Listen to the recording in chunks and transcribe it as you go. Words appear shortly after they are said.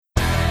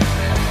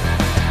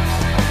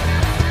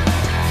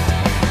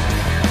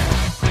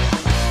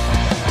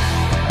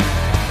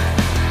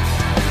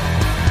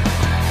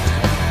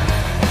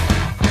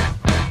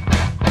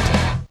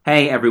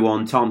Hey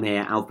everyone, Tom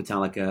here, Alpha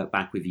Metallica,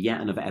 back with yet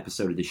another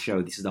episode of the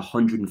show. This is the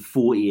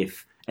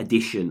 140th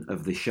edition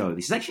of the show.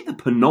 This is actually the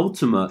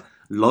penultimate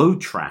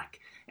Load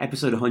track.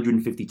 Episode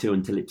 152,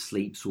 Until It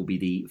Sleeps, will be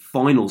the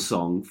final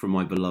song from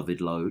my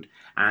beloved Load.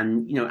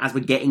 And, you know, as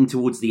we're getting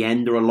towards the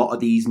end, there are a lot of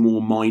these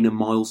more minor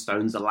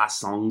milestones, the last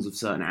songs of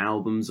certain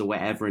albums or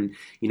whatever, and,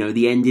 you know,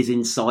 the end is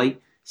in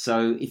sight.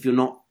 So if you're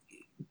not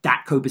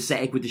that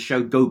copacetic with the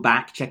show, go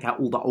back, check out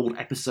all the old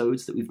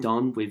episodes that we've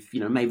done with,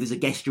 you know, maybe there's a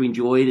guest you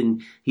enjoyed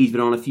and he's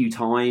been on a few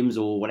times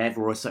or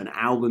whatever, or a certain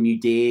album you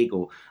dig,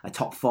 or a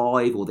top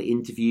 5, or the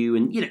interview,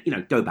 and you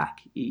know, go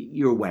back.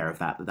 You're aware of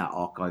that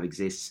archive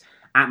exists.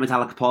 At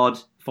Metallica Pod,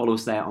 follow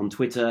us there on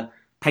Twitter.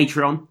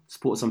 Patreon,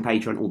 support us on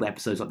Patreon. All the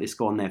episodes like this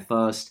go on there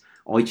first.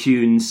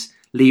 iTunes,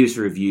 leave us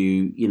a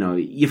review. You know,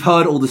 you've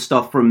heard all the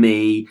stuff from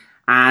me.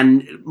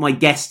 And my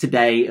guest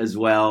today as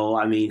well,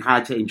 I mean, how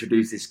to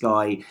introduce this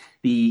guy,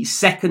 the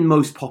second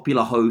most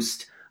popular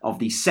host of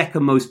the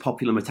second most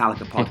popular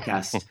Metallica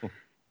podcast.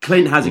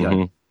 Clint, how's it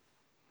going?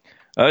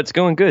 It's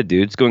going good,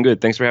 dude. It's going good.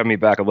 Thanks for having me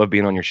back. I love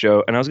being on your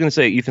show. And I was going to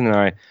say, Ethan and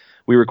I,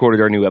 we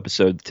recorded our new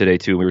episode today,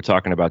 too. We were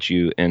talking about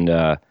you and,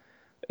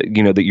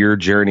 you know, that your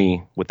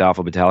journey with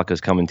Alpha Metallica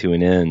is coming to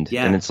an end.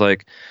 Yeah. And it's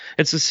like,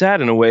 it's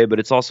sad in a way, but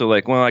it's also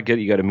like, well, I get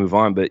it, you got to move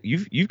on. But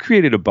you've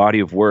created a body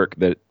of work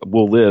that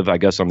will live, I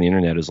guess, on the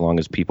internet as long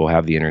as people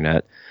have the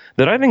internet,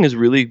 that I think is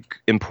really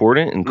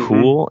important and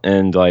cool.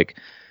 And like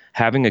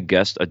having a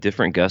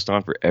different guest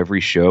on for every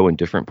show in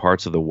different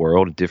parts of the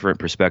world, different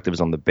perspectives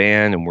on the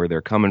band and where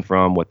they're coming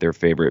from, what their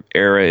favorite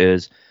era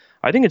is.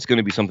 I think it's going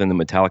to be something the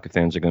Metallica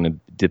fans are going to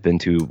dip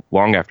into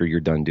long after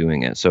you're done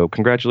doing it. So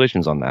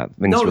congratulations on that.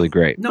 I think it's really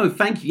great. No,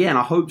 thank you. Yeah, and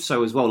I hope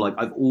so as well. Like,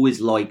 I've always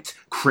liked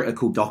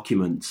critical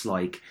documents.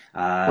 Like,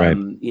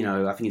 you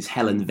know, I think it's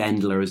Helen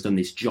Vendler has done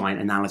this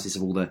giant analysis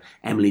of all the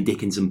Emily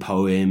Dickinson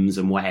poems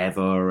and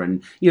whatever.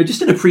 And, you know,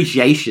 just an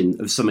appreciation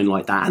of something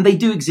like that. And they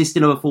do exist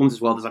in other forms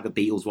as well. There's like a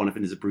Beatles one. I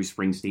think there's a Bruce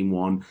Springsteen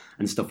one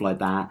and stuff like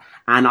that.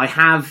 And I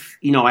have,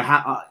 you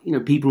know,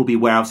 people will be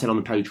aware I've said on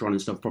the Patreon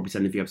and stuff, probably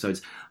said in a few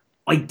episodes.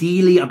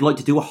 Ideally, I'd like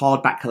to do a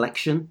hardback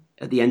collection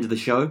at the end of the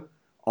show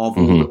of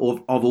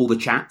all the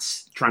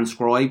chats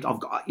transcribed. I've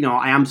got, you know,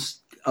 I am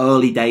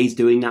early days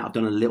doing that. I've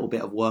done a little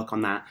bit of work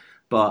on that,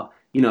 but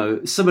you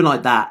know, something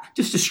like that,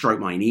 just to stroke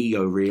my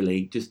ego,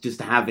 really, just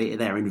to have it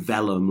there in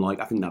vellum.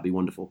 Like, I think that'd be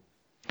wonderful.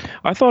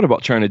 I thought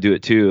about trying to do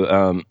it too.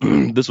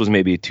 This was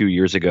maybe 2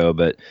 years ago,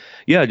 but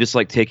yeah, just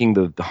like taking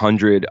the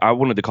 100. I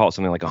wanted to call it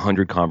something like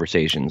 100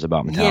 conversations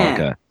about Metallica.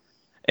 Yeah.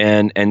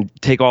 And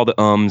take all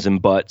the ums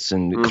and buts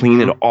and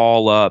clean it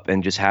all up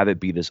and just have it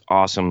be this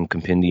awesome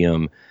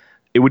compendium.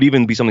 It would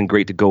even be something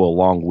great to go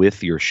along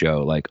with your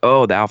show. Like,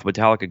 oh, the Alpha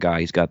Metallica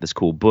guy, he's got this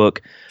cool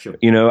book. Sure.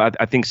 You know,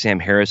 I think Sam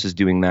Harris is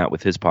doing that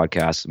with his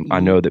podcast.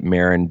 I know that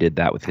Maron did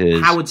that with his.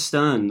 Howard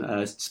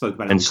Stern spoke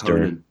about it on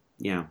Conan.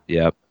 Yeah.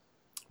 Yep.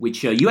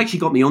 Which you actually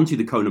got me onto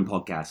the Conan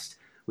podcast,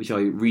 which I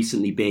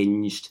recently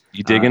binged.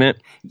 You digging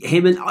it?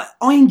 Him and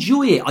I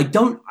enjoy it.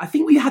 I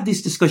think we had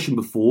this discussion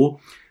before.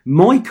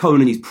 My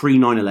Conan is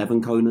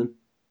pre-9/11 Conan.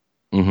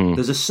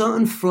 There's a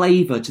certain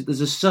flavour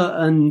there's a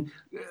certain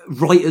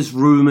writer's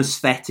room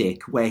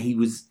aesthetic where he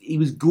was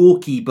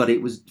gawky, but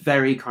it was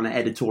very kind of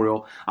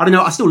editorial. I don't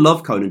know. I still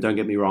love Conan. Don't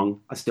get me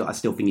wrong. I still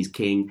think he's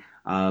king.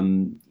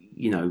 You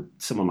know,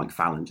 someone like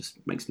Fallon just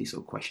makes me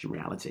sort of question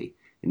reality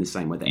in the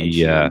same way that Ed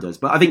Sheeran does.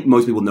 But I think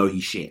most people know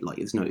he's shit. Like,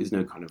 there's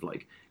no kind of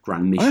like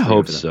grand mystery. I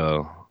hope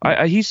so.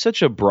 He's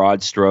such a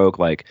broad stroke.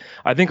 Like,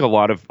 I think a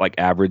lot of like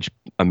average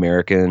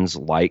Americans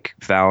like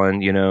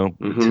Fallon, you know,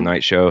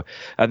 Tonight Show.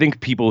 I think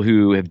people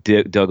who have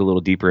dug a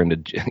little deeper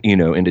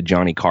into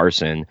Johnny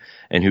Carson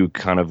and who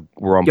kind of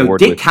were on board.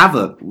 Dick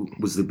Cavett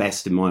was the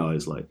best in my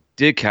eyes. Like,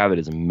 Dick Cavett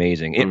is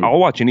amazing. I'll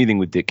watch anything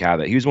with Dick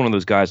Cavett. He was one of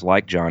those guys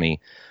like Johnny,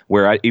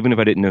 where even if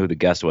I didn't know who the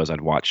guest was, I'd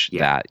watch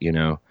that. You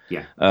know.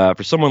 Yeah.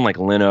 For someone like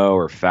Leno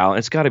or Fallon,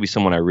 it's got to be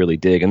someone I really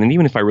dig. And then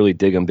even if I really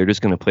dig them, they're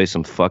just going to play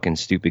some fucking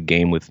stupid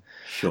game with.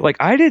 Sure. Like,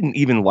 I didn't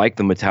even like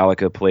the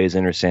Metallica plays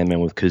Enter Sandman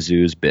with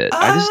Kazoo's bit.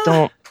 I just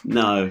don't.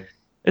 No.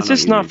 It's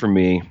just not for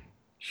me.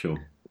 Sure.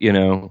 You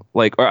know,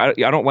 like, or I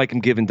don't like him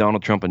giving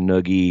Donald Trump a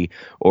noogie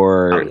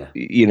or,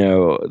 you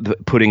know,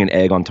 putting an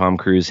egg on Tom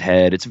Cruise's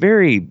head. It's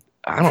very,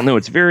 I don't know,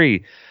 it's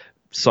very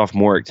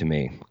sophomoric to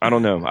me. I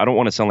don't know. I don't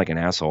want to sound like an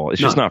asshole. It's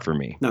just not for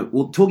me. No.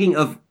 Well, talking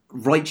of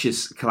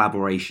righteous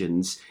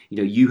collaborations, you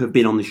know, you have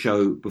been on the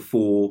show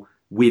before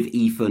with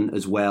Ethan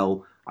as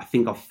well. I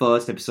think our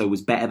first episode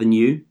was Better Than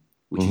You,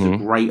 which is a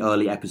great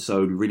early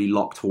episode. Really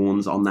locked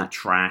horns on that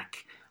track.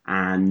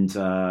 And,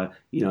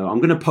 you know, I'm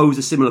going to pose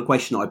a similar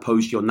question that I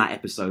posed you on that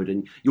episode.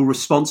 And your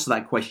response to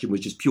that question was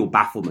just pure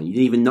bafflement. You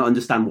didn't even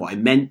understand what I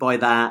meant by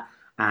that.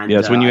 And,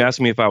 it's when you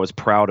asked me if I was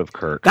proud of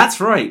Kirk.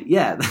 That's right.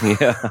 Yeah.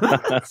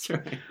 That's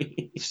right.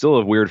 Still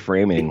a weird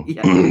framing.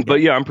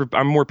 But yeah,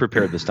 I'm more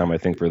prepared this time, I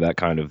think, for that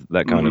kind of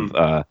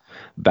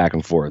back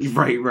and forth.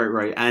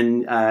 Right.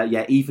 And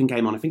Ethan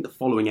came on, I think, the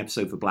following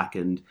episode for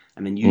Blackened,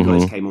 and then you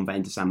guys came on for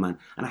Enter Sandman.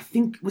 And I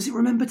think, was it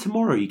Remember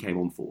Tomorrow you came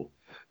on for?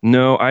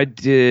 No, I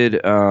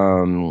did.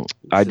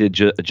 I did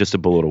just a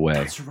bullet away.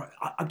 That's right.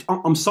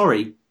 I'm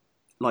sorry.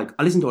 like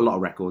I listen to a lot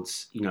of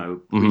records. You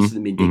know,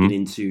 recently been digging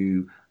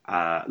into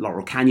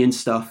Laurel Canyon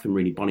stuff and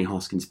really Bonnie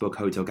Hoskins' book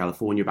Hotel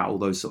California about all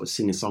those sort of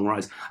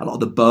singer-songwriters. A lot of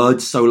the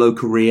Byrds' solo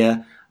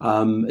career,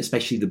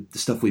 especially the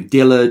stuff with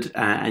Dillard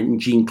and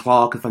Gene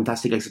Clark, a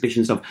fantastic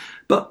exhibition stuff.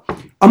 But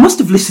I must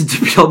have listened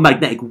to Beyond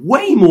Magnetic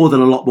way more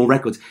than a lot more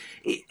records.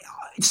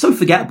 It's so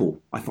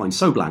forgettable, I find,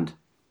 so bland.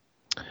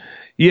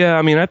 Yeah,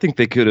 I mean, I think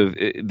they could have.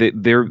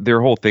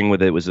 Their whole thing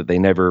with it was that they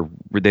never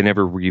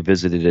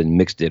revisited it and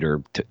mixed it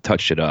or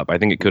touched it up. I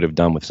think it could have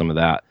done with some of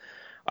that.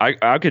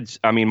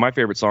 I mean, my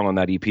favorite song on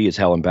that EP is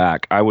Hell and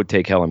Back. I would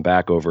take Hell and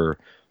Back over,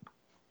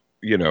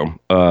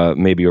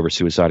 maybe over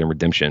Suicide and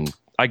Redemption.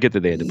 I get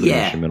that they had to put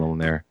an instrumental in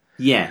there.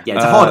 Yeah.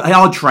 It's a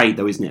hard trade,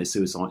 though, isn't it? A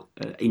suicide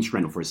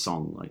instrumental for a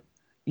song, like.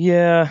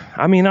 Yeah,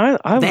 I mean, I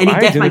any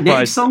Death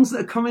Magnetic songs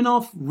that are coming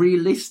off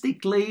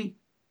realistically?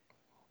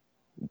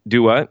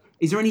 Do what?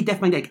 Is there any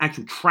Death Magnetic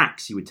actual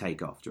tracks you would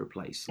take off to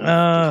replace?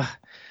 Let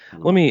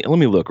me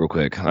look real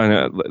quick.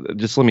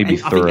 Just let me be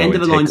thorough. I think End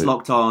of the Line's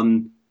Locked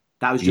On.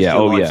 That was just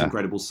your life's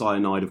incredible.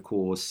 Cyanide, of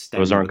course.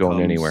 Those aren't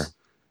going anywhere.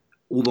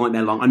 All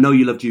Nightmare Long. I Know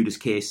You Love Judas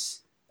Kiss.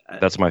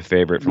 That's my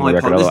favorite from the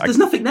record. There's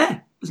nothing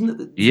there. There's no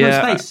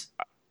space.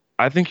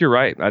 I think you're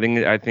right. I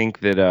think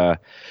that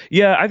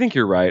I think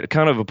you're right.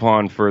 Kind of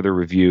upon further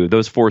review,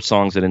 those 4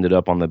 songs that ended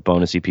up on the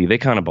bonus EP, they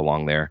kind of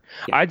belong there.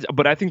 Yeah.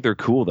 But I think they're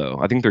cool though.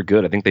 I think they're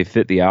good. I think they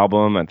fit the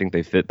album. I think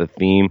they fit the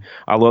theme.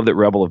 I love that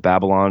Rebel of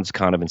Babylon's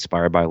kind of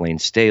inspired by Lane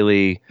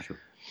Staley.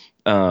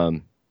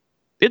 Sure.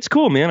 It's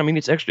cool, man. I mean,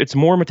 it's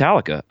more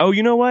Metallica. Oh,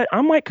 you know what?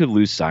 Could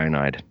lose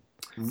Cyanide.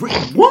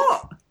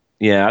 What?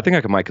 Yeah, I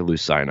think I might could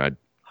lose Cyanide.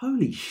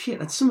 Holy shit!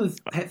 That's some of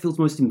Hetfield's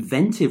most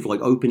inventive,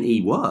 like open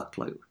E work.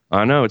 Like,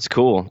 I know it's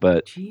cool,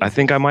 but Jesus. I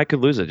think I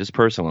could lose it just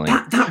personally.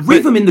 That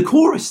rhythm in the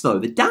chorus, though,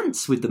 the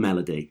dance with the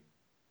melody.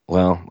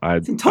 Well,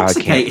 it's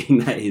intoxicating.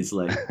 That is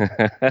like,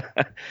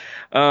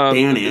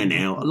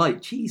 now,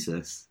 like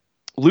Jesus.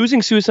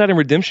 Losing Suicide and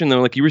Redemption,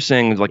 though, like you were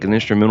saying, is like an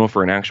instrumental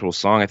for an actual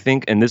song. I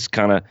think, and this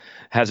kind of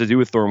has to do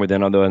with Thorn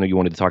Within, although I know you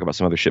wanted to talk about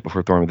some other shit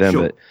before Thorn Within,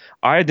 but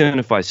I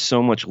identify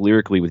so much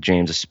lyrically with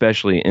James,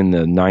 especially in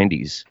the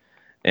 90s.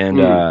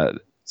 And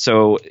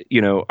so,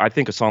 I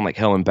think a song like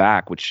Hell and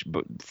Back, which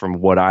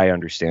from what I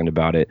understand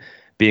about it,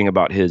 being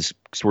about his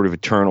sort of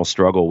eternal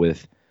struggle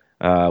with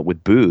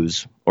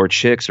booze or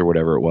chicks or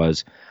whatever it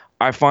was,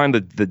 I find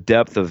the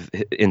depth of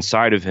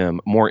inside of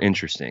him more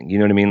interesting. You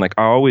know what I mean? Like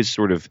I always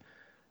sort of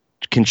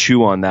can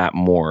chew on that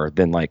more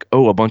than like,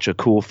 a bunch of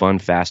cool, fun,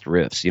 fast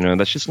riffs.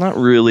 That's just not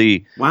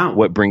really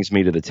what brings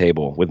me to the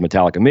table with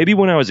Metallica. Maybe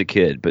when I was a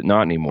kid, but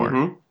not anymore.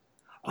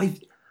 Mm-hmm.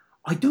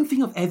 I don't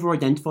think I've ever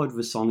identified with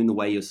a song in the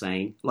way you're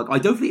saying. Like, I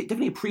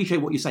definitely appreciate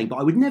what you're saying, but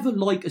I would never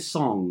like a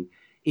song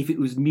if it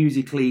was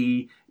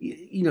musically,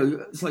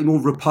 slightly more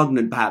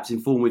repugnant, perhaps,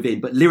 in Thorn Within.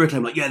 But lyrically,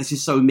 I'm like, yeah, this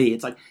is so me.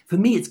 It's like, for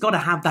me, it's got to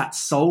have that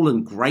soul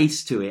and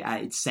grace to it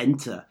at its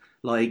center.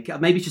 Like,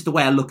 maybe it's just the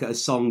way I look at a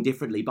song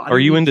differently. But Are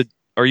you into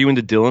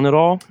Dylan at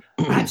all?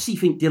 I actually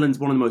think Dylan's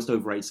one of the most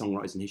overrated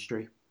songwriters in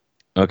history.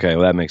 Okay,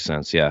 well, that makes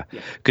sense, yeah.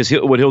 Because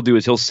what he'll do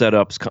is he'll set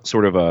up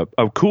sort of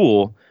a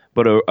cool...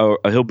 but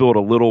he'll build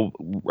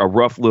a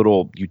rough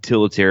little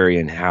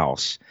utilitarian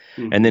house,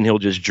 and then he'll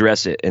just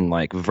dress it in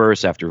like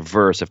verse after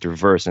verse after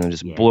verse, and it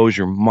just blows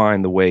your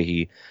mind the way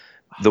he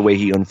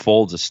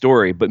unfolds a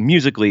story. But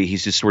musically,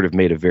 he's just sort of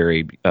made a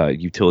very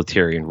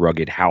utilitarian,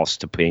 rugged house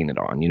to paint it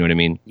on. You know what I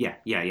mean?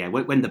 Yeah.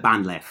 When the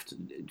band left,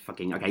 Mark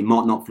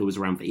Knopfler was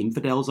around for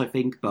Infidels, I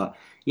think, but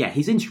yeah,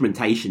 his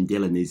instrumentation,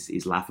 Dylan,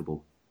 is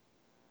laughable.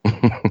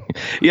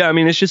 Yeah, I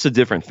mean, it's just a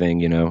different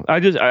thing,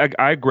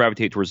 I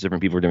gravitate towards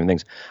different people for different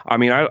things. I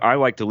mean, I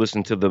like to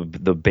listen to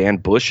the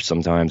band Bush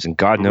sometimes, and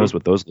God knows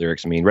what those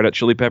lyrics mean. Red Hot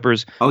Chili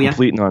Peppers,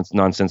 complete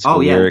nonsensical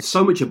lyrics.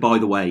 So much by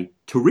the way,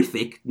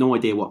 terrific. No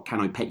idea what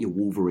 "Can I Pet Your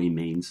Wolverine"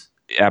 means.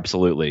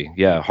 Absolutely,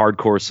 yeah.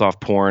 Hardcore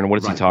soft porn. What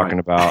is he talking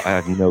about? I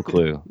have no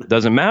clue.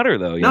 Doesn't matter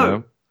though, you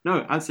know.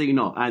 No, absolutely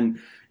not. And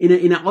in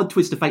an odd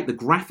twist of fate, the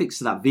graphics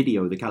to that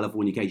video, the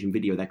Californication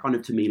video, they're kind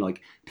of, to me, like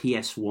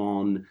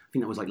PS1. I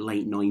think that was like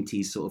late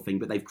 90s sort of thing,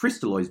 but they've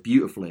crystallized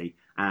beautifully.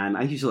 And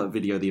I actually saw that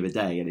video the other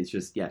day, and it's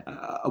just,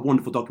 a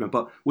wonderful document.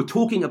 But we're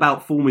talking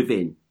about Thorn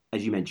Within,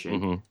 as you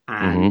mentioned.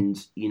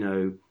 And,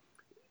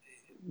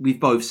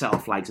 we've both set our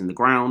flags in the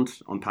ground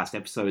on past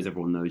episodes.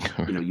 Everyone knows,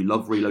 you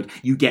love Reload.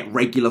 You get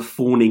regular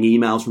fawning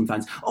emails from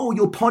fans. Oh,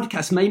 your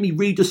podcast made me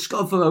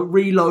rediscover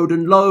Reload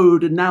and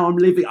Load, and now I'm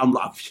living.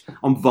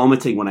 I'm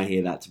vomiting when I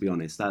hear that. To be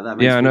honest, that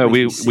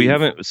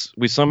makes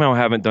we somehow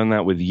haven't done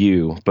that with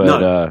you, but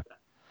no.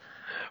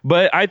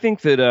 But I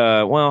think that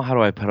how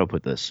do I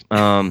put this?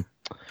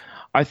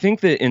 I think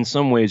that in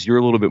some ways you're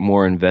a little bit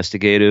more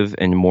investigative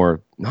and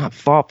more not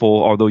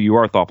thoughtful, although you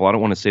are thoughtful. I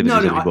don't want to say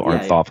that people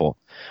aren't thoughtful.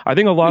 I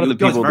think a lot of the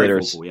people that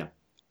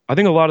are, I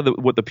think a lot of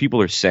what the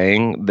people are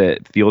saying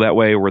that feel that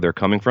way, or where they're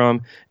coming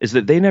from, is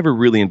that they never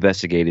really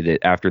investigated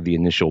it after the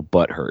initial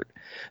butt hurt.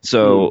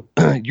 So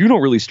you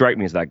don't really strike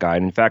me as that guy.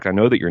 And in fact, I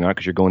know that you're not,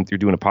 because you're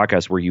doing a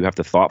podcast where you have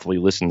to thoughtfully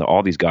listen to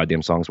all these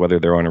goddamn songs, whether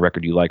they're on a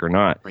record you like or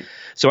not. Right.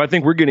 So I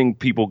think we're getting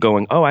people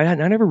going, oh, I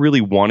never really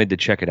wanted to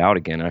check it out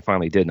again. And I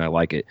finally did, and I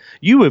like it.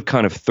 You have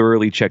kind of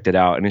thoroughly checked it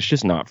out, and it's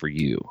just not for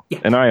you. Yeah.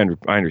 And I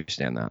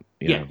understand that.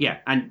 Yeah.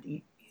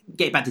 And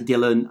get back to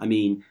Dylan. I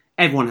mean,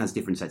 everyone has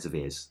different sets of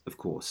ears, of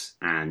course,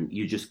 and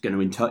you're just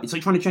going to it's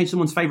like trying to change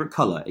someone's favorite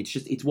color.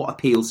 It's what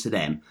appeals to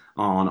them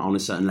on a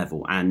certain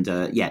level. And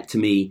to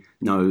me,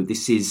 no,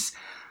 this is,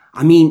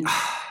 I mean,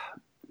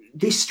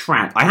 this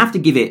track, I have to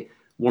give it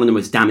one of the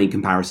most damning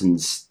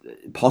comparisons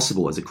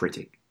possible as a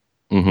critic.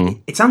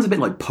 Mm-hmm. It sounds a bit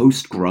like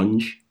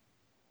post-grunge.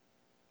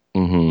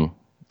 Mm-hmm.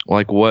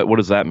 Like what? What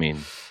does that mean?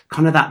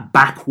 Kind of that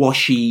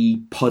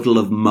backwashy puddle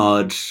of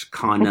mud,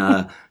 kind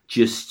of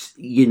just,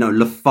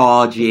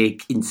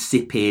 lethargic,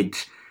 insipid.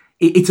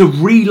 It's a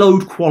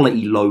Reload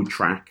quality Load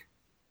track.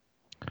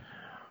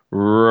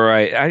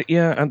 Right.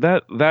 And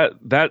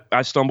that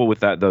I stumble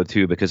with that though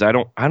too, because I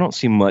don't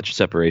see much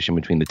separation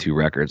between the two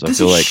records. There's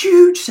I feel a like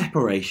huge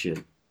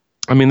separation.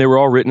 I mean, they were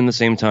all written in the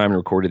same time and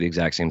recorded at the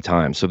exact same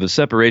time. So the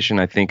separation,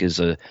 I think, is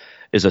a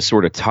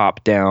sort of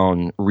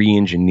top-down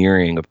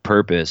re-engineering of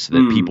purpose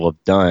that people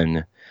have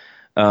done.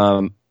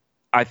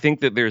 I think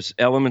that there's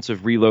elements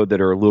of Reload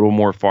that are a little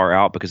more far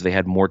out because they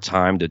had more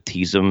time to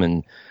tease them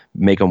and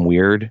make them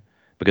weird,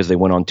 because they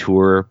went on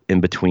tour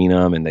in between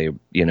them, and they.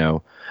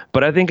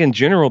 But I think in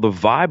general, the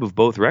vibe of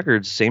both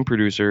records, same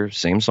producer,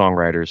 same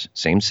songwriters,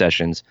 same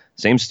sessions,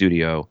 same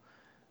studio.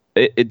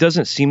 It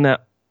doesn't seem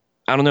that.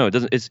 I don't know. It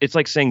doesn't. It's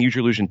like saying Use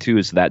Your Illusion 2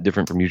 is that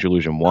different from Use Your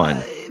Illusion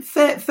 1.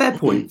 Fair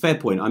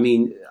point. I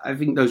mean, I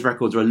think those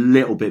records are a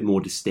little bit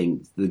more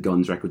distinct, the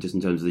Guns record, just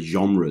in terms of the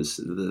genres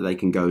that they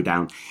can go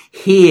down.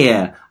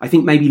 Here, I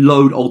think maybe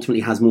Load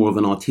ultimately has more of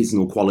an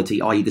artisanal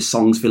quality, i.e. the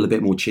songs feel a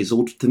bit more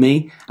chiseled to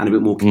me and a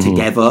bit more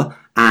together.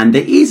 And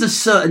there is a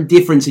certain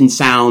difference in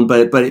sound,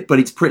 but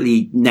it's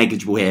pretty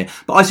negligible here.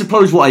 But I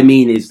suppose what I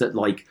mean is that,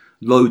 like,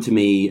 Load to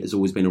me has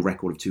always been a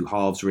record of two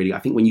halves, really. I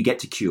think when you get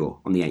to Cure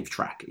on the 8th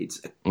track, it's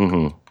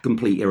a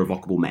complete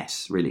irrevocable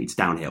mess, really. It's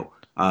downhill.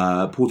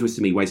 Poor Twist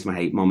to Me, Waste My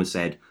Hate, Mama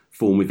Said,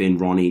 Form Within,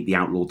 Ronnie, The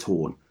Outlaw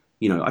Torn.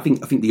 I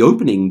think the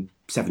opening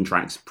 7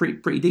 tracks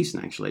pretty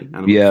decent, actually.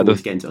 And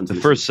the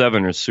first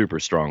 7 are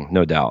super strong,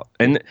 no doubt.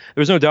 And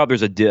there's no doubt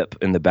there's a dip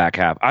in the back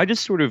half. I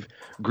just sort of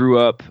grew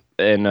up,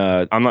 and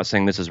I'm not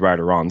saying this is right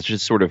or wrong. It's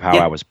just sort of how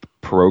I was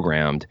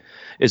programmed,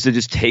 is to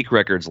just take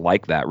records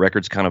like that.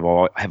 Records kind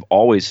of have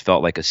always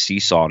felt like a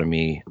seesaw to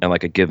me, and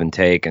like a give and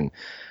take. And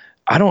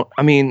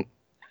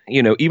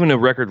even a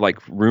record like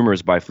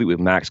Rumors by Fleetwood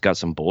Mac's got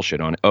some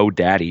bullshit on it. Oh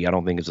Daddy, I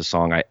don't think is a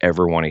song I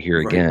ever want to hear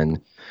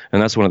again.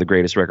 And that's one of the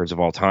greatest records of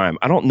all time.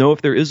 I don't know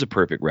if there is a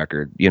perfect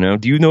record. Do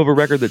you know of a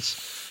record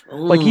that's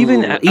like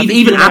even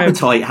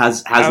Appetite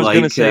has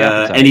like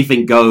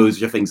Anything Goes,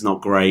 which I think's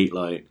not great.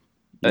 Like,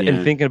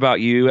 and Thinking About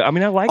You. I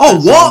mean, I like.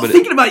 Oh, what?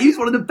 Thinking About You is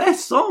one of the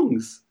best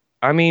songs.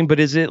 I mean, but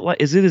is it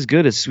as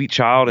good as Sweet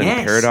Child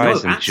and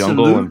Paradise and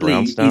Jungle and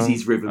Brownstone?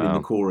 Izzy's rhythm in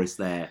the chorus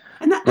there.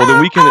 And that,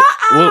 then we can.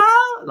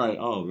 Like,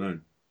 oh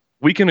man.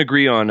 We can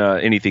agree on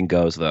Anything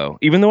Goes, though.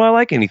 Even though I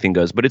like Anything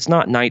Goes, but it's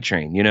not Night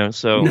Train,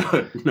 So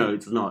no,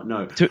 it's not.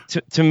 No.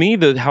 To me,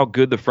 how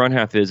good the front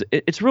half is,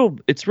 it's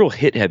real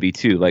hit heavy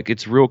too. Like,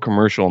 it's real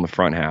commercial in the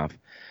front half.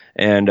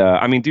 And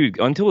I mean, dude,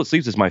 Until It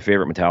Sleeps is my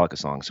favorite Metallica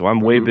song, so I'm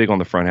way big on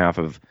the front half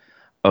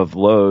of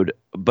Load.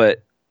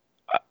 But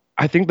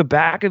I think the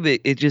back of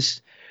it,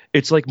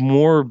 it's like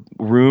more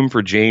room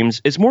for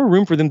James. It's more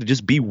room for them to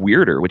just be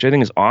weirder, which I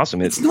think is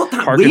awesome. It's not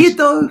that weird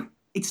though.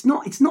 It's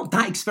not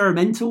that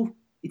experimental.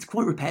 It's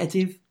quite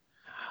repetitive.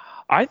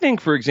 I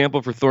think, for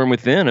example, for Thorn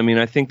Within, I mean,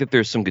 I think that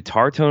there's some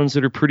guitar tones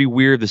that are pretty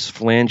weird. This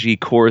flangey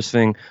chorus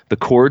thing. The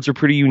chords are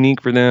pretty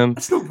unique for them.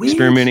 That's not weird.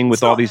 Experimenting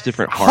with all these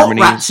different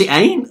harmonies. Hot Rats, it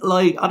ain't.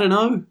 Like, I don't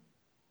know.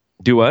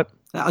 Do what?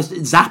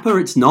 Zappa,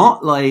 it's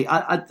not. Like,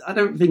 I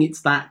don't think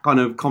it's that kind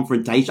of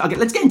confrontation. Okay,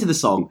 let's get into the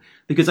song,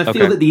 because I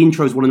feel that the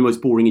intro is one of the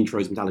most boring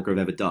intros Metallica have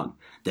ever done.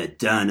 That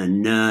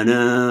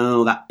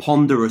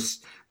ponderous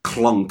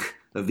clunk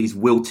of these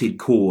wilted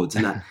chords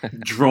and that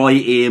dry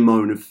ear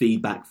moan of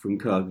feedback from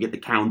Kirk. We get the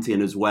count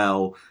in as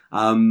well.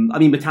 I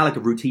mean, Metallica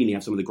routinely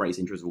have some of the greatest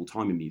intros of all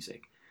time in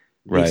music.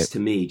 This,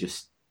 to me,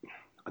 just,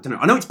 I don't know.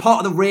 I know it's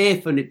part of the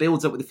riff and it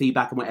builds up with the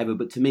feedback and whatever,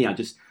 but to me, I'm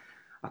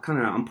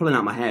pulling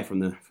out my hair from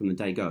the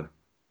day go.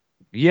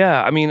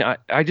 Yeah, I mean,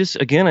 I just,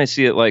 again, I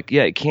see it like,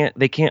 they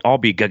can't all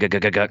be ga ga ga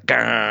ga ga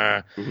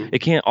ga. It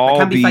can't all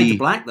can be Fade to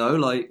Black though,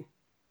 like,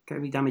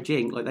 can't be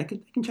Damaging. Like, they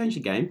can change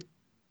the game.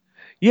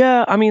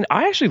 Yeah, I mean,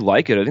 I actually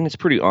like it. I think it's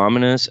pretty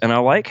ominous, and I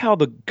like how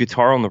the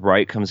guitar on the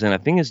right comes in. I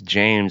think it's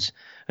James,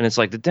 and it's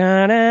like the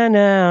da da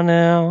now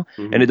now,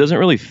 and it doesn't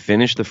really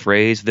finish the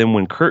phrase. Then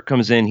when Kurt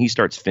comes in, he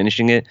starts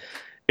finishing it.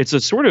 It's a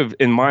sort of,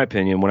 in my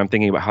opinion, when I'm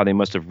thinking about how they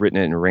must have written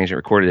it and arranged it,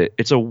 recorded it,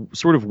 it's a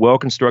sort of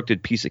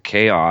well-constructed piece of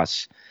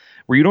chaos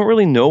where you don't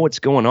really know what's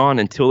going on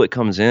until it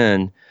comes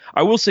in.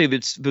 I will say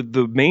that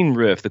the main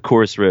riff, the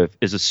chorus riff,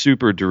 is a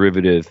super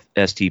derivative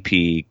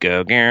STP.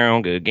 Go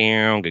down, go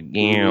down, go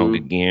down, go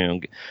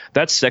down.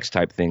 That sex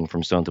type thing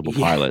from Stone Temple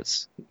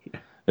Pilots.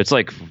 It's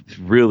like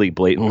really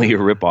blatantly a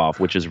ripoff,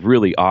 which is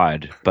really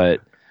odd.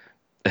 But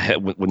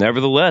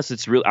nevertheless,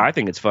 it's really, I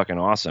think it's fucking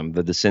awesome.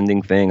 The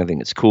descending thing, I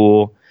think it's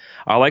cool.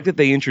 I like that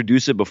they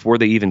introduce it before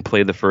they even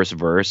play the first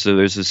verse. So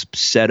there's this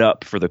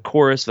setup for the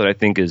chorus that I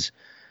think is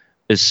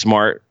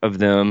smart of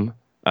them.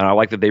 And I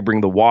like that they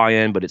bring the wah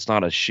in, but it's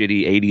not a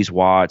shitty 80s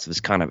wah. It's this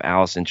kind of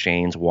Alice in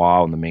Chains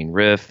wah on the main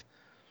riff.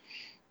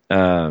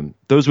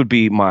 Those would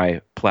be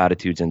my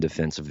platitudes in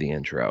defense of the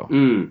intro.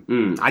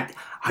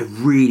 I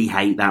really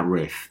hate that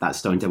riff, that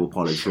Stone Temple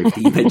Pilots riff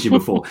that you mentioned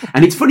before.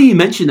 And it's funny you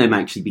mentioned them,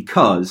 actually,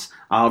 because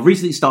I've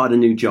recently started a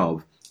new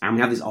job. And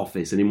we have this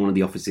office, and in one of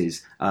the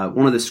offices,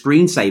 one of the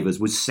screensavers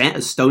was set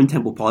a Stone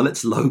Temple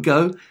Pilots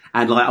logo.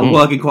 And like, I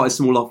work in quite a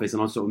small office,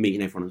 and I was sort of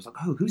meeting everyone. I was like,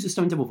 "Oh, who's a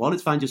Stone Temple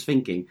Pilots fan?" Just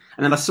thinking,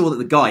 and then I saw that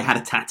the guy had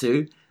a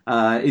tattoo.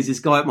 Is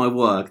this guy at my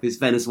work? This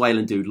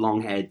Venezuelan dude,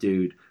 long-haired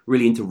dude,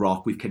 really into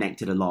rock. We've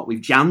connected a lot.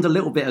 We've jammed a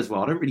little bit as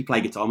well. I don't really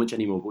play guitar much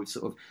anymore, but we've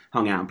sort of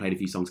hung out and played a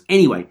few songs.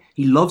 Anyway,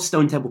 he loves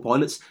Stone Temple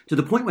Pilots to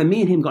the point where me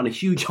and him got in a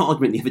huge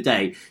argument the other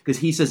day because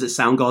he says that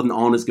Soundgarden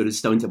aren't as good as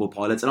Stone Temple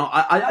Pilots, and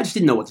I just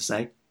didn't know what to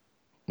say.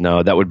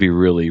 No, that would be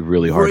really,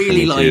 really hard for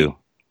me too.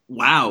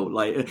 Wow,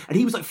 and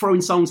he was like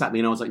throwing songs at me,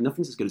 and I was like,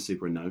 "Nothing's as good as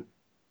Super Unknown."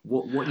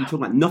 What are you talking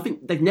about? Nothing.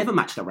 They've never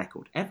matched that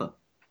record ever.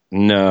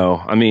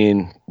 No. I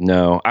mean,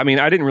 I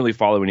didn't really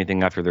follow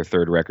anything after their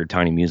third record,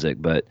 Tiny Music,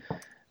 but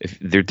if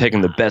they're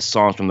taking the best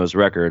songs from those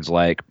records,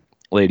 like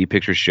Lady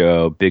Picture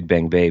Show, Big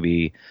Bang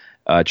Baby,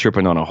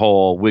 Tripping on a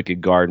Hole, Wicked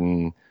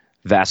Garden,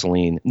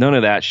 Vaseline, none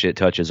of that shit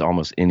touches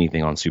almost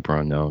anything on Super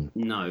Unknown.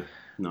 No.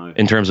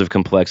 In terms of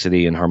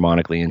complexity and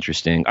harmonically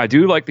interesting. I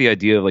do like the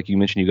idea of, like you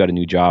mentioned, you got a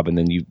new job and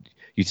then you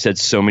said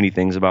so many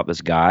things about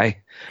this guy.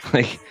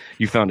 Like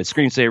you found his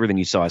screensaver, then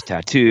you saw his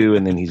tattoo,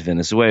 and then he's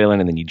Venezuelan,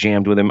 and then you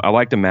jammed with him. I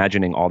liked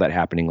imagining all that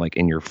happening like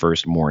in your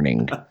first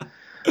morning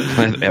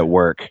at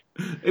work.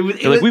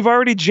 Like, we've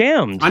already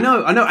jammed. I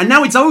know. And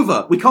now it's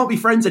over. We can't be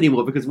friends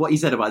anymore because what he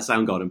said about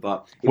Soundgarden.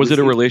 But was it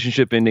a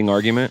relationship ending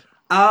argument?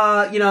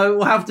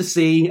 We'll have to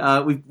see.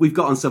 We've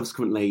got on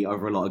subsequently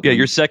over a lot of games. Yeah,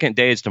 your second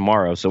day is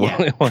tomorrow, so we'll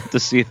have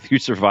to see if you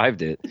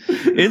survived it.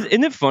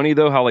 Isn't it funny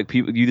though how like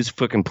people, you just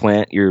fucking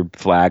plant your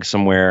flag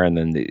somewhere and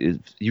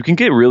then you can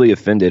get really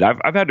offended.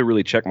 I've had to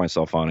really check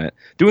myself on it.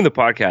 Doing the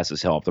podcast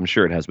has helped. I'm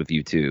sure it has with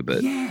you too.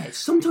 But yeah,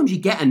 sometimes you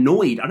get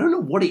annoyed. I don't know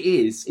what it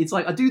is. It's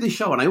like I do this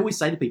show and I always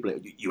say to people,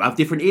 "You have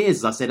different ears,"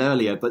 as I said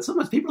earlier. But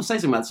sometimes people say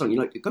something about the song,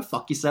 you're like, "Go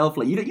fuck yourself!"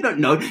 Like you don't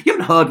know. You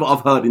haven't heard what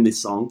I've heard in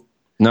this song.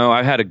 No,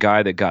 I had a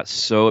guy that got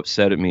so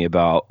upset at me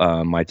about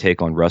my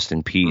take on Rust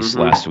in Peace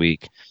last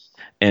week,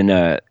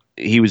 and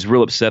he was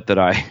real upset that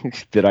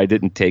I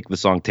didn't take the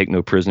song "Take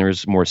No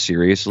Prisoners" more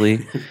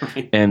seriously,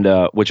 right. And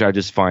which I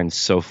just find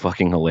so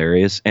fucking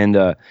hilarious. And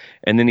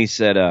then he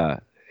said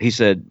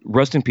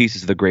Rust in Peace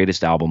is the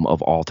greatest album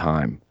of all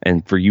time,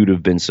 and for you to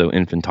have been so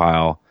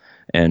infantile,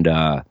 and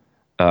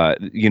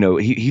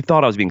he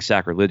thought I was being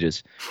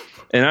sacrilegious.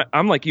 And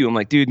I'm like you. I'm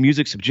like, dude,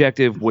 music's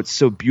subjective. What's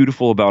so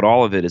beautiful about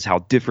all of it is how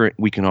different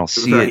we can all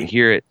see it and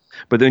hear it.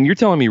 But then you're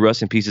telling me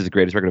Rust in Peace is the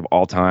greatest record of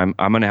all time.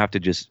 I'm going to have to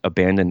just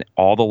abandon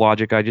all the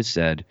logic I just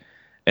said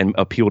and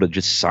appeal to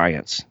just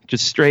science.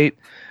 Just straight,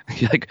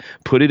 like,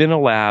 put it in a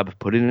lab,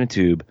 put it in a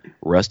tube.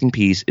 Rust in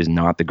Peace is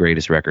not the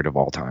greatest record of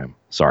all time.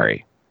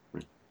 Sorry.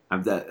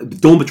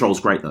 Dawn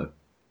Patrol's great, though.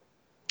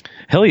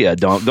 Hell yeah,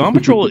 Dawn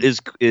Patrol is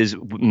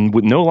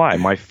with no lie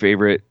my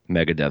favorite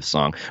Megadeth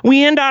song.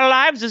 We end our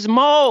lives as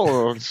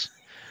moles.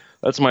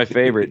 That's my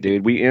favorite,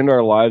 dude. We end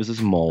our lives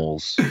as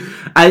moles.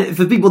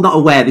 For people not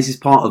aware, this is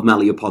part of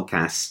Melly, your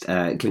podcast,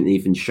 Clint and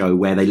Ethan's show,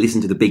 where they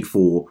listen to the Big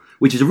Four,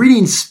 which is a really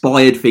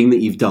inspired thing that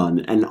you've done.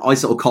 And I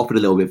sort of copied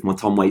a little bit from my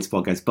Tom Waits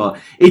podcast, but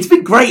it's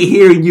been great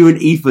hearing you and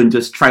Ethan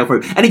just trail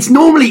through. And it's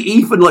normally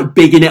Ethan like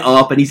bigging it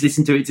up, and he's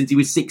listened to it since he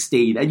was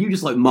 16, and you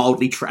just like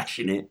mildly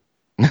trashing it.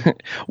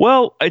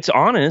 Well, it's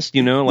honest,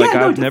 like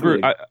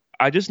yeah,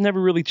 I just never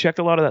really checked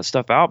a lot of that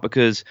stuff out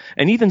because,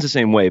 and Ethan's the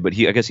same way, but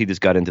I guess he just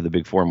got into the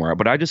Big Four more.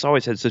 But I just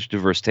always had such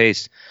diverse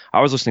taste.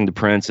 I was listening to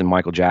Prince and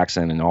Michael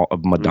Jackson and all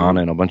of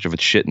Madonna and a bunch of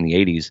shit in the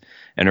 80s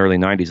and early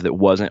 90s that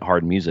wasn't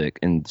hard music.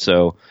 And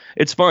so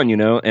it's fun,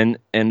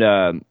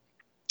 and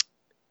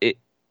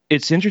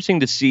it's interesting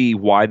to see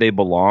why they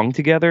belong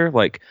together.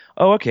 Like,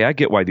 oh, okay, I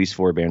get why these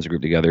four bands are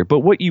grouped together.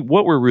 But what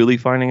we're really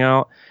finding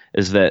out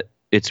is that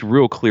it's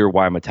real clear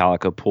why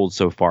Metallica pulled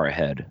so far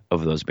ahead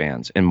of those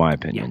bands, in my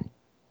opinion.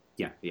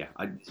 Yeah.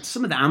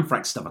 Some of the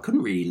Anthrax stuff I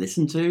couldn't really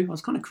listen to. I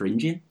was kind of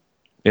cringing.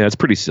 Yeah, it's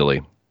pretty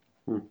silly.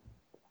 And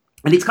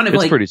it's kind of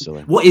like, pretty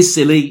silly. What is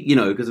silly?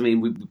 Because I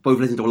mean, we both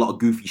listen to a lot of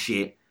goofy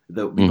shit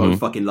that we both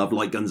fucking love,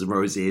 like Guns N'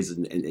 Roses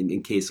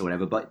and Kiss or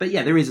whatever. But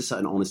yeah, there is a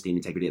certain honesty and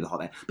integrity at the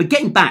heart there. But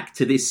getting back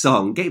to this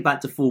song, getting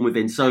back to Form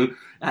Within. So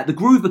the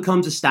groove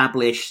becomes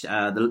established.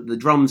 The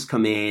drums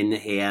come in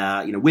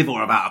here, with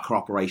or without a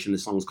cooperation. The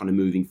song's kind of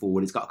moving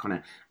forward. It's got a kind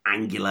of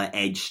angular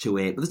edge to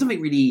it, but there's nothing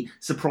really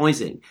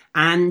surprising.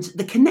 And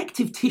the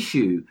connective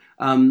tissue,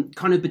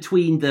 kind of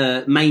between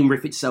the main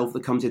riff itself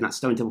that comes in, that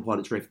Stone Temple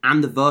Pilots riff,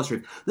 and the verse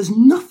riff, there's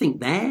nothing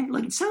there.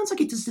 Like, it sounds like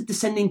it's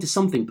descending to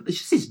something, but there's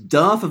just this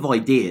dearth of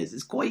ideas.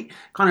 It's quite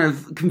kind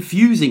of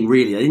confusing,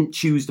 really. I didn't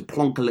choose to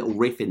plonk a little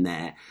riff in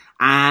there.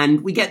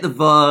 And we get the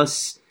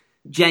verse.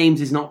 James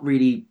is not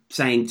really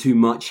saying too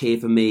much here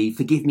for me.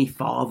 Forgive me,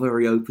 Father,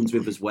 he opens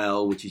with as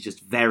well, which is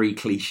just very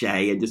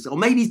cliche. And just, or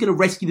maybe he's going to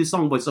rescue the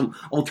song by some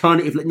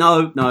alternative.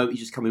 No, he's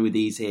just coming with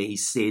these here.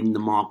 He's sin, the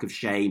mark of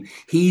shame.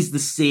 He's the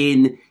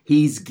sin.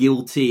 He's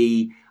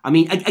guilty. I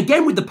mean,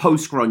 again, with the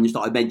post-grunge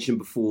that I mentioned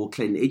before,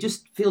 Clint, it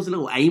just feels a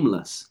little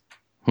aimless.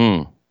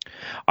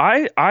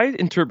 I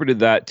interpreted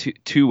that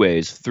two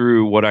ways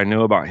through what I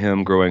know about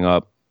him growing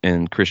up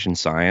in Christian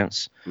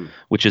Science,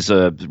 which is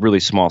a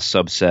really small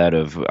subset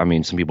of, I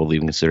mean, some people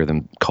even consider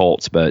them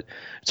cults, but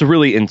it's a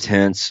really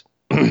intense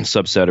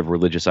subset of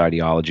religious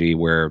ideology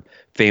where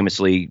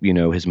famously,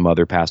 his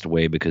mother passed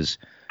away because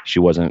she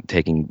wasn't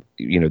taking,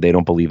 they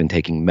don't believe in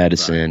taking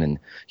medicine, right. And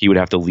he would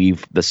have to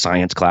leave the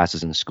science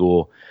classes in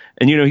school.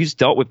 And, he's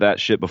dealt with that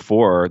shit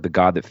before, the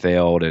God that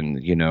failed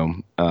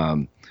and,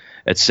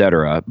 et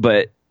cetera.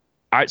 But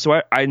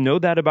I know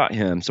that about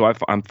him, so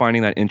I'm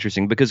finding that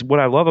interesting because what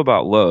I love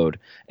about Load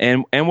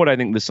and what I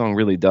think this song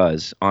really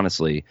does,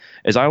 honestly,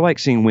 is I like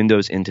seeing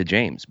windows into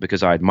James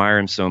because I admire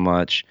him so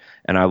much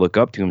and I look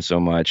up to him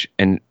so much.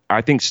 And I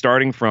think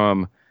starting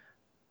from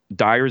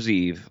Dyer's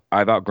Eve,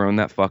 I've outgrown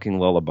that fucking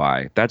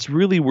lullaby. That's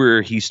really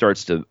where he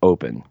starts to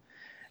open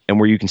and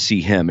where you can see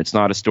him. It's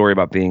not a story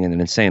about being in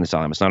an insane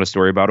asylum. It's not a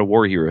story about a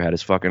war hero who had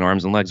his fucking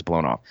arms and legs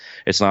blown off.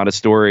 It's not a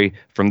story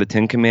from the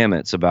Ten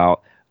Commandments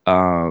about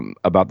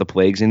the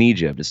plagues in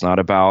Egypt. It's not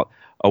about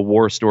a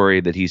war story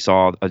that he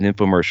saw an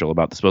infomercial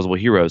about disposable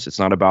heroes. It's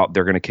not about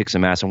they're going to kick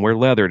some ass and wear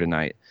leather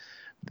tonight.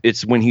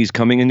 It's when he's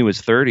coming into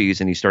his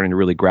 30s and he's starting to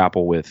really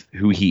grapple with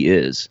who he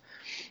is.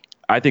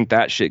 I think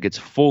that shit gets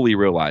fully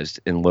realized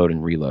in Load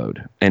and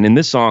Reload. And in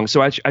this song,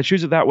 so I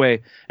choose it that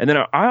way. And then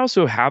I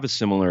also have a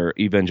similar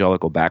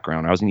evangelical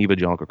background. I was an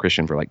evangelical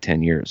Christian for like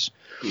 10 years.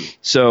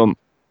 So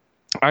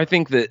I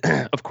think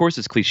that, of course,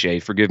 it's cliche.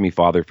 Forgive me,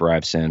 Father, for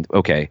I've sinned.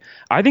 Okay.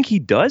 I think he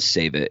does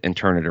save it and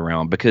turn it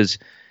around because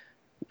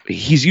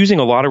he's using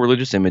a lot of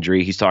religious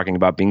imagery. He's talking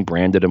about being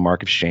branded a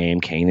mark of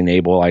shame, Cain and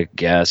Abel, I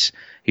guess.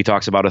 He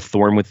talks about a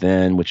thorn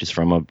within, which is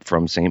from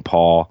St.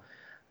 Paul.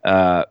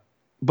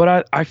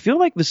 But I feel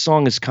like this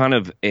song is kind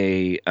of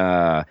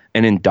an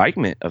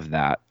indictment of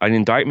that, an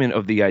indictment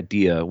of the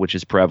idea, which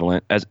is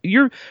prevalent. As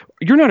you're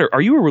not,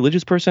 are you a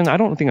religious person? I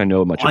don't think I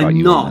know much about you.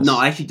 I'm not. No,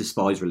 I actually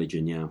despise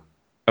religion. Yeah.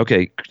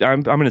 Okay,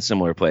 I'm in a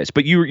similar place,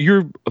 but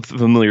you're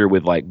familiar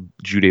with like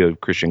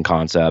Judeo-Christian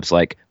concepts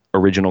like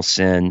original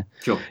sin.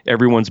 Sure.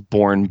 Everyone's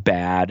born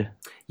bad.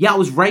 Yeah, I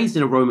was raised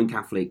in a Roman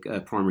Catholic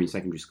primary and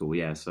secondary school.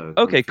 Yeah, so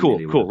okay, cool,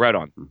 right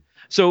on.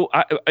 So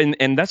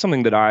and that's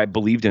something that I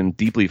believed in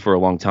deeply for a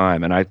long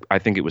time, and I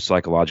think it was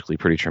psychologically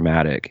pretty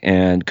traumatic.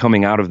 And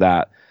coming out of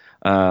that,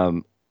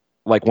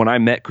 like when I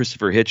met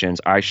Christopher Hitchens,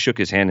 I shook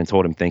his hand and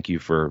told him, thank you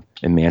for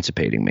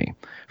emancipating me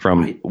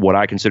from what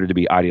I consider to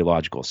be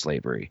ideological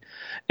slavery.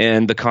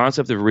 And the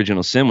concept of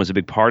original sin was a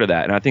big part of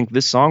that. And I think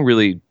this song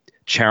really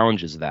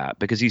challenges that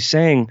because he's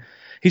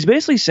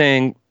basically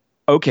saying,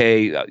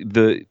 okay,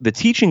 the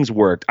teachings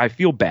worked. I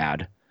feel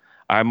bad.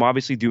 I'm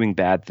obviously doing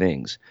bad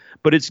things,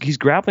 but he's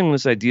grappling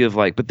with this idea of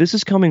like, but this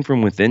is coming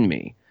from within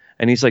me.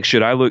 And he's like,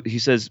 he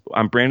says,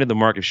 I'm branded the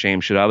mark of shame.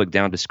 Should I look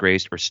down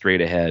disgraced or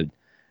straight ahead?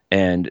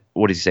 And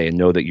what does he say? And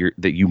know that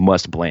you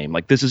must blame.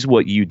 Like, this is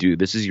what you do.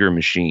 This is your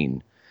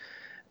machine.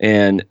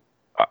 And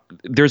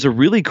there's a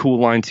really cool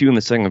line too in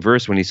the second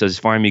verse when he says,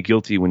 find me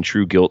guilty when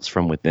true guilt's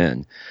from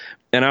within.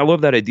 And I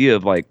love that idea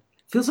of like,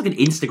 feels like an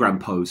Instagram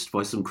post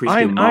by some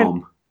Christian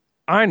mom.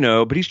 I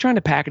know, but he's trying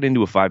to pack it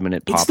into a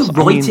 5-minute pop. It's the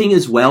writing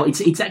as well.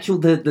 It's actual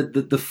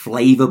the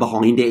flavor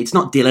behind it. It's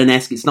not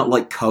Dylan-esque. It's not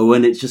like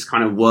Cohen. It's just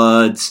kind of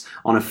words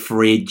on a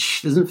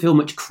fridge. Doesn't feel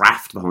much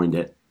craft behind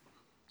it.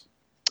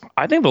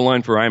 I think the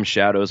line for I am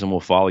shadows and will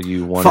follow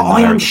you. For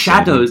I am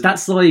shadows,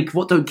 that's like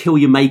what don't kill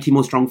you make you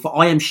more strong. For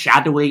I am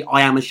shadowy,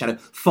 I am a shadow.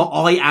 For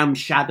I am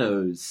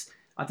shadows.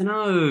 I don't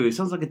know. It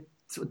sounds like a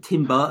sort of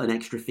Tim Burton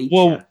extra feature.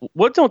 Well,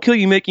 what don't kill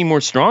you make you more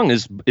strong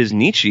is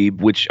Nietzsche,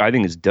 which I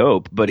think is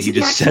dope. But he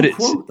just said it.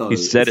 Quote, he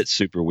said it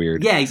super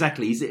weird. Yeah,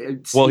 exactly. He's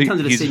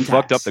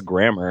fucked up the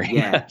grammar.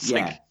 Yeah,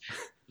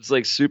 it's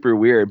like super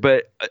weird,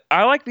 but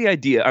I like the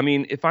idea. I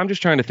mean, if I'm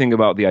just trying to think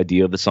about the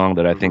idea of the song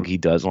that I think he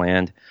does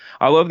land,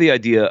 I love the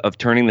idea of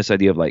turning this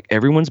idea of like,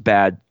 everyone's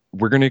bad.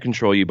 We're going to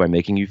control you by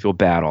making you feel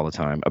bad all the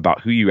time about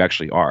who you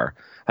actually are,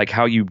 like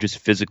how you just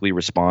physically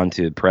respond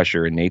to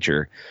pressure in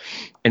nature.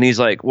 And he's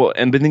like, well,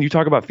 but then you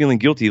talk about feeling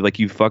guilty, like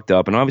you fucked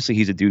up. And obviously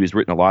he's a dude who's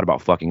written a lot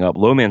about fucking up.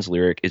 Low Man's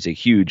lyric is a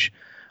huge,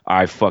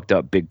 I fucked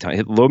up big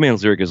time. Low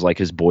Man's lyric is like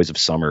his Boys of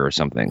Summer or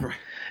something. Right.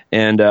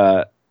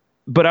 And,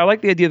 but I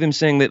like the idea of him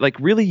saying that, like,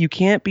 really, you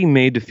can't be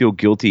made to feel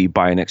guilty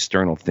by an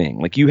external thing.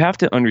 Like, you have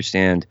to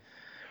understand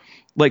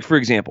like, for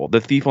example, the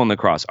thief on the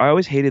cross. I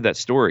always hated that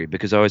story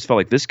because I always felt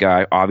like this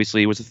guy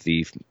obviously was a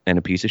thief and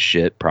a piece of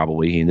shit.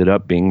 Probably he ended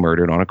up being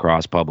murdered on a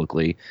cross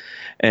publicly,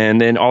 and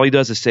then all he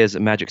does is say it's a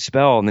magic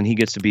spell, and then he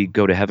gets to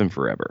go to heaven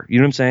forever. You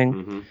know what I'm saying?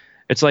 Mm-hmm.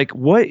 It's like,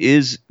 what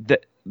is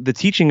that? The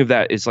teaching of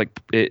that is like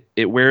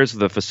it wears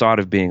the facade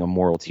of being a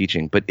moral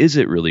teaching, but is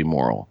it really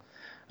moral?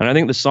 And I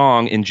think the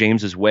song In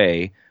James's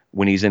Way,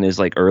 when he's in his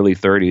like early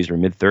 30s or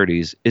mid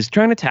 30s, is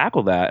trying to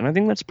tackle that, and I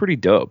think that's pretty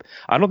dope.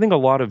 I don't think a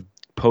lot of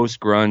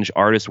post-grunge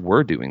artists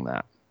were doing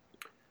that.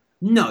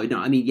 No.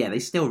 I mean, yeah, they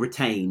still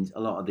retained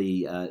a lot of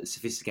the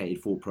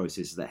sophisticated thought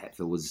processes that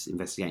Hetfield was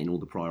investigating in all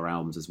the prior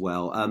albums as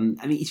well. I mean,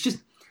 it's just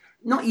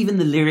not even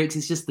the lyrics,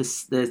 it's just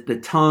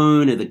the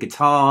tone of the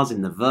guitars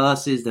in the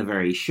verses. They're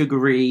very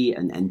sugary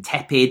and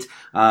tepid.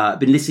 I've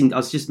been listening, I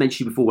was just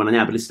mentioning before when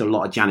I've been listening to a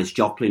lot of Janis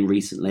Joplin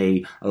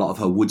recently, a lot of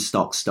her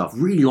Woodstock stuff,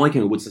 really liking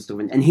her Woodstock stuff,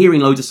 and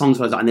hearing loads of songs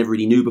that I never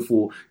really knew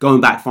before,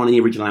 going back, finding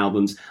the original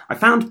albums. I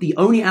found the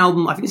only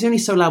album, I think it's the only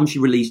solo album she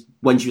released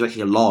when she was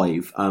actually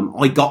alive,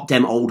 I Got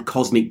Dem Old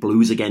Cosmic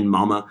Blues Again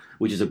Mama,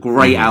 which is a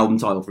great album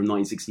title from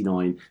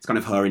 1969. It's kind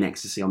of her in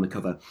ecstasy on the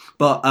cover.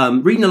 But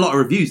reading a lot of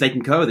reviews, they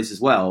concur with this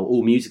as well,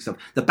 all music stuff.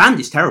 The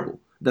band is terrible.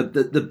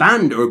 The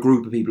band are a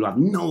group of people who have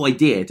no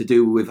idea to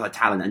do with her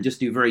talent and just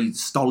do very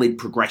stolid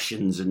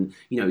progressions and,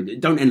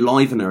 don't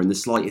enliven her in the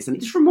slightest. And it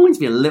just reminds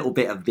me a little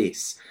bit of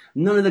this.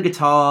 None of the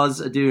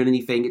guitars are doing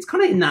anything. It's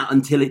kind of in that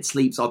Until It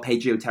Sleeps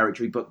arpeggio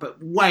territory, but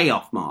way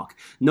off mark.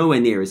 Nowhere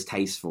near as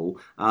tasteful.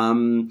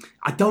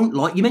 I don't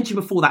like, you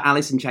mentioned before that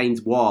Alice in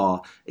Chains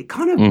wah. It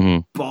kind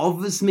of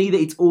bothers me that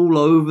it's all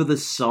over the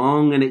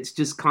song and it's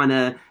just kind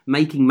of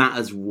making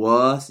matters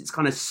worse. It's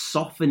kind of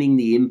softening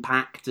the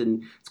impact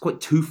and it's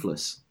quite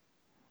toothless.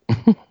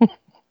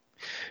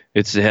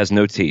 It has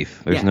no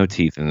teeth. There's no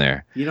teeth in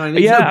there. You know what I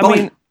mean? Yeah, I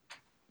mean,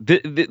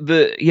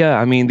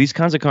 I mean, these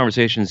kinds of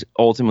conversations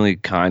ultimately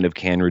kind of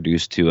can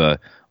reduce to a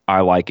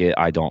I like it,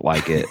 I don't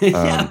like it.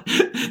 Yeah,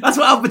 that's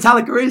what Alpha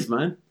Metallica is,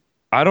 man.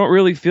 I don't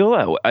really feel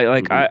that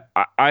way.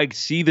 I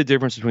see the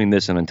difference between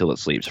this and Until It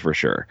Sleeps for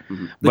sure.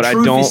 But the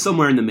truth is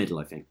somewhere in the middle,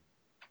 I think.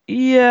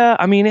 Yeah,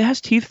 I mean, it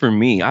has teeth for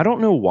me. I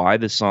don't know why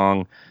this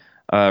song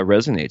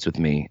resonates with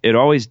me. It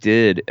always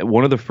did.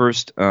 One of the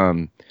first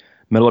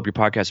Metal Up Your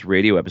Podcast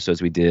radio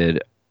episodes we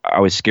did, I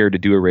was scared to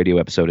do a radio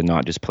episode and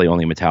not just play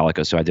only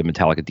Metallica, so I did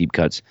Metallica deep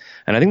cuts.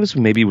 And I think this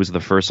maybe was the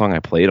first song I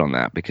played on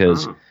that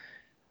because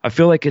I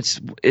feel like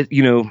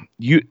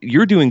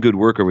you're doing good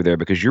work over there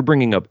because you're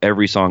bringing up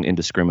every song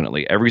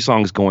indiscriminately. Every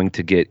song is going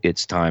to get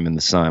its time in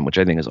the sun, which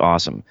I think is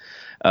awesome.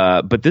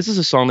 But this is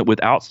a song that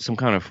without some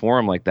kind of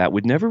forum like that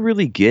would never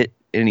really get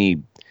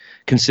any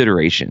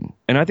consideration.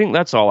 And I think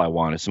that's all I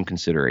want is some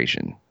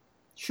consideration.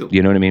 Sure.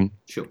 You know what I mean?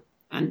 Sure.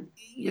 And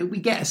we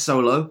get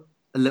a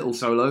little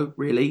solo,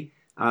 really.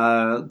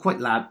 Quite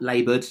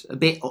laboured, a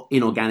bit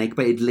inorganic,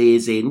 but it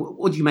leers in.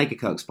 What do you make of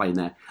Kirk's playing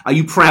there? Are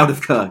you proud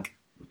of Kirk?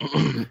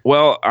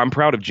 Well, I'm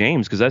proud of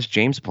James because that's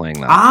James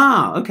playing that.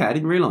 Ah, okay, I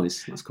didn't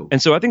realise. That's cool.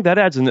 And so I think that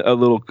adds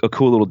a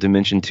cool little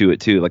dimension to it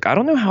too. Like I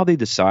don't know how they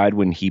decide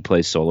when he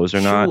plays solos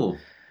or not.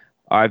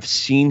 I've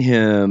seen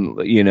him,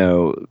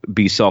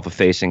 be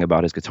self-effacing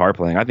about his guitar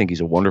playing. I think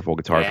he's a wonderful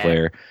guitar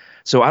player.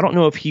 So I don't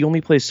know if he only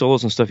plays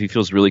solos and stuff he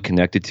feels really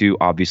connected to.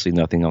 Obviously,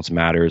 Nothing Else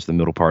Matters, the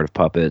middle part of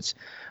Puppets.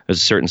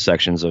 There's certain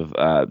sections of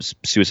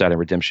Suicide and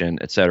Redemption,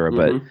 etc.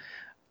 But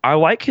I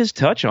like his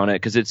touch on it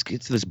because it's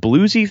this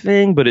bluesy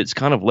thing, but it's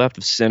kind of left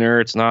of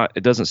center.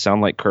 It doesn't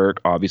sound like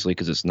Kirk, obviously,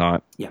 because it's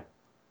not. Yeah.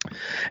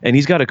 And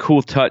he's got a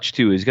cool touch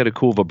too. He's got a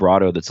cool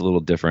vibrato that's a little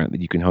different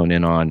that you can hone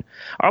in on.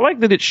 I like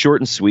that it's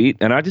short and sweet,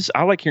 and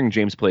I like hearing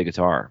James play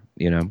guitar.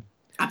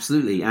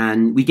 Absolutely,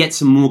 and we get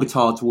some more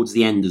guitar towards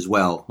the end as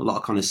well. A lot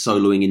of kind of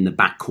soloing in the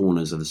back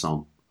corners of the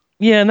song.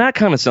 Yeah, and that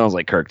kind of sounds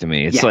like Kirk to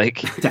me. It's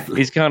like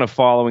definitely. He's kind of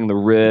following the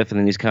riff, and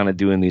then he's kind of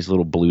doing these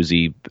little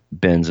bluesy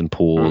bends and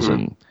pulls,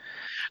 and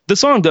the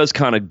song does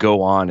kind of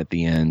go on at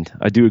the end.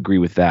 I do agree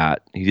with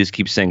that. He just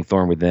keeps saying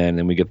 "Thorn Within,"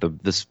 and we get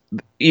this.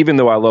 Even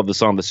though I love the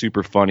song, the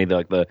super funny,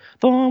 the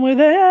 "Thorn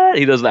Within."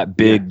 He does that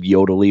big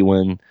yodely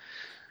one.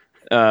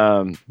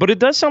 But it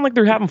does sound like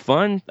they're having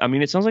fun. I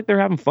mean, it sounds like they're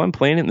having fun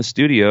playing it in the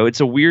studio. It's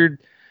a weird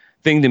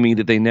thing to me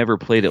that they never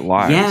played it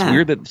live. Yeah. It's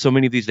weird that so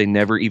many of these they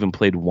never even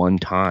played one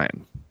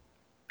time.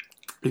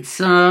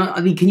 It's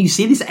I mean, can you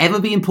see this ever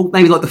being pulled?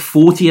 Maybe like the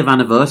 40th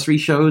anniversary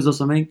shows or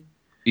something.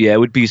 Yeah, it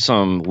would be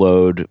some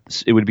Load.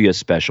 It would be a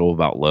special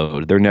about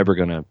Load. They're never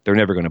gonna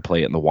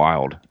play it in the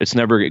wild. It's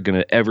never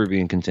gonna ever be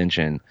in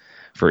contention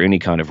for any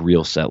kind of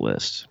real set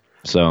list.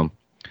 So.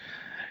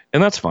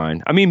 And that's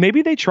fine. I mean,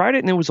 maybe they tried it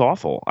and it was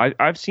awful.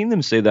 I've seen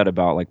them say that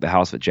about like the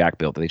house that Jack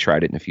built. That they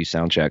tried it in a few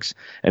sound checks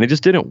and it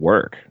just didn't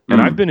work.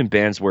 And I've been in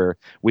bands where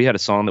we had a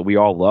song that we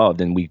all loved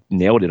and we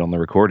nailed it on the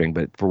recording,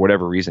 but for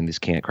whatever reason,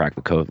 just can't crack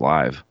the code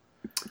live.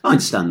 I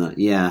understand that,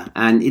 yeah.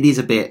 And it is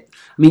a bit...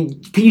 I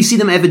mean, can you see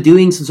them ever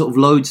doing some sort of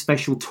Load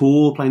special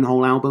tour, playing the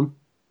whole album?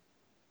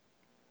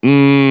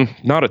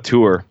 Not a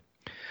tour.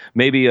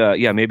 Maybe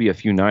a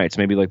few nights.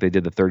 Maybe like they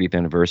did the 30th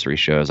anniversary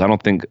shows. I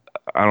don't think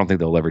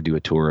they'll ever do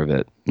a tour of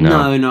it.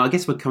 No. I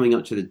guess we're coming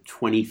up to the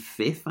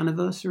 25th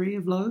anniversary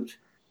of Load.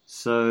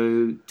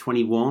 So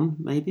 21,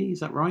 maybe, is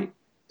that right?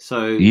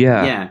 So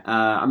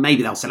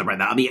maybe they'll celebrate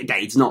that. I mean,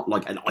 it's not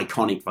like an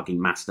iconic fucking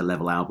master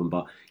level album,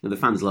 but the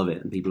fans love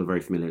it and people are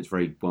very familiar. It's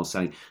very well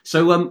selling.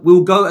 So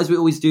we'll go, as we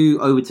always do,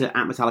 over to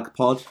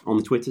 @MetallicaPod on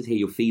the Twitter to hear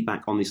your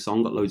feedback on this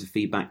song. Got loads of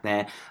feedback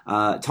there.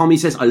 Tommy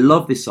says, I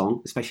love this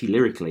song, especially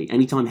lyrically.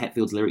 Anytime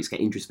Hetfield's lyrics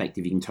get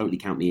introspective, you can totally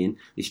count me in.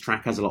 This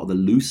track has a lot of the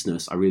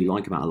looseness I really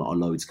like about a lot of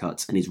Loads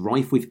cuts and is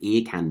rife with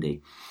ear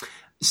candy.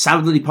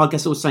 Salad Lily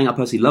Podcast also saying, I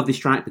personally love this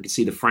track, but can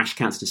see the Thrash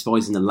Cats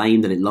despising the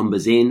lane that it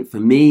lumbers in. For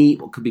me,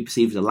 what could be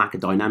perceived as a lack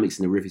of dynamics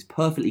in the riff is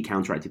perfectly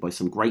counteracted by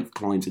some great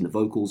climbs in the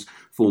vocals,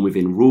 formed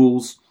within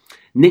Rules.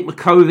 Nick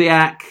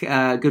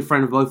Makoviak, good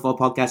friend of both our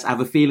podcasts, I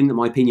have a feeling that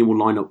my opinion will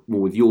line up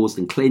more with yours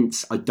than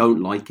Clint's. I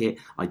don't like it.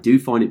 I do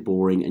find it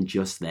boring and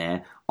just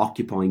there,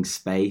 occupying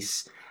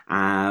space.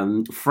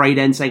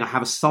 Freyden saying, I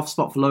have a soft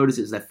spot for Loaders.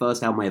 It was their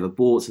first album I ever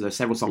bought, so there are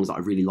several songs that I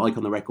really like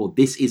on the record.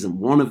 This isn't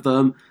one of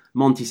them.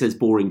 Monty says,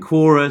 boring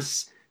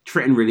chorus.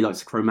 Tritton really likes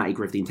the chromatic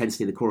riff, the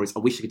intensity of the chorus. I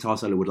wish the guitar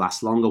solo would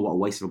last longer. What a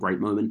waste of a great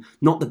moment.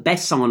 Not the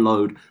best song on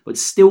Load, but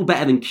still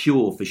better than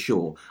Cure for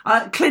sure.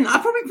 Clint, I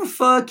probably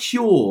prefer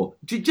Cure,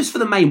 just for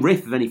the main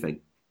riff, if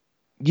anything.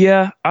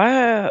 Yeah,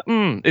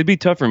 it'd be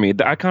tough for me.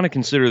 I kind of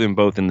consider them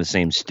both in the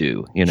same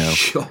stew, you know?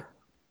 Sure.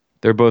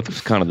 They're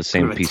both kind of the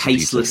same piece of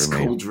pizza tasteless for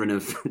me. Cauldron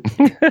of...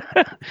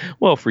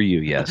 Well, for you,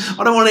 yes.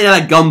 I don't want to hear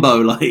that gumbo.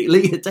 Like,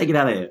 take it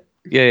out of here.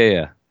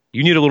 Yeah.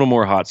 You need a little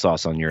more hot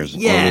sauce on yours.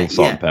 Yeah, a little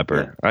salt and Yeah.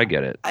 pepper. I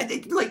get it.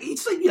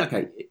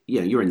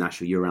 You're in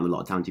Nashville. You're around a lot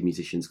of talented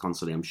musicians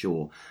constantly, I'm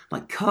sure.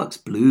 Like, Kirk's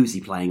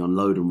bluesy playing on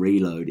Load and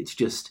Reload. It's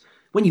just,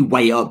 when you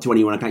weigh it up to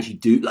anyone I can actually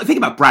do... Like, think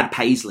about Brad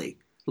Paisley.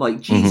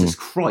 Like, Jesus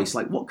Christ.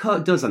 Like, what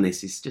Kirk does on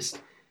this is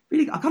just...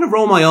 Really, I kind of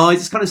roll my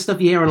eyes. It's kind of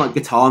stuff you hear in like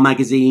guitar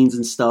magazines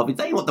and stuff.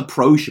 It's ain't what the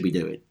pros should be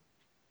doing.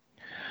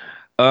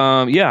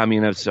 Yeah, I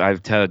mean,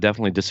 I've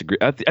definitely disagree.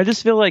 I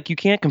just feel like you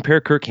can't compare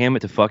Kirk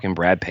Hammett to fucking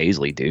Brad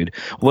Paisley, dude.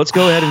 Let's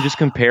go ahead and just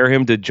compare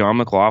him to John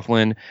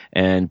McLaughlin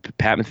and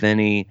Pat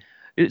Metheny.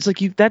 It's like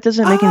that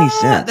doesn't make any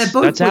sense.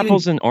 That's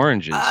apples and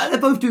oranges. They're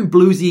both doing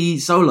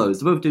bluesy solos.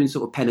 They're both doing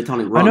sort of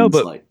pentatonic runs. I know,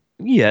 but like.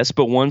 Yes,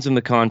 but one's in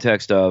the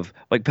context of,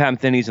 like, Pat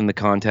Metheny's in the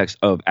context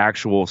of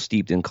actual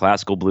steeped in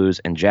classical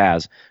blues and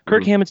jazz.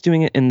 Kirk Hammett's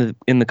doing it in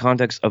the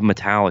context of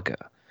Metallica.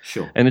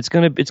 Sure. And it's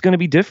gonna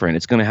be different.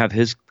 It's gonna have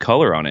his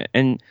color on it.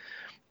 And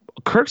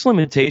Kirk's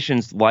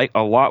limitations, like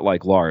a lot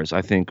like Lars,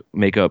 I think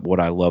make up what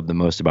I love the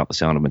most about the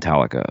sound of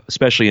Metallica,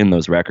 especially in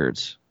those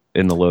records.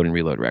 In the Load and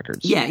Reload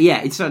records. Yeah,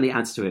 it certainly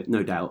adds to it,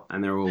 no doubt.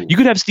 And they're all... You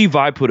could have Steve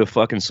Vai put a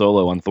fucking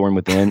solo on Thorn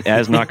Within.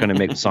 That's not going to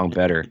make the song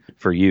better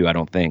for you, I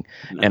don't think.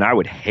 No. And I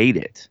would hate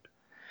it.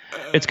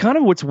 It's kind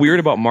of what's weird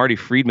about Marty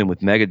Friedman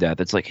with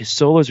Megadeth. It's like his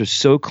solos are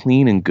so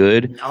clean and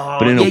good.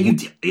 But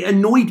it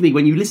annoyed me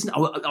when you listened. I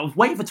was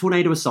waiting for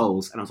Tornado of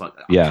Souls, and I was like,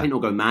 I can't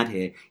go mad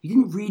here. You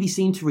didn't really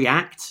seem to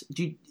react.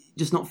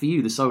 Just not for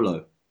you, the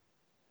solo.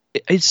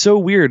 It's so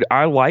weird.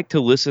 I like to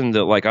listen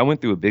to, like, I went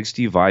through a big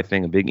Steve Vai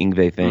thing, a big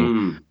Yngwie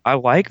thing. I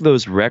like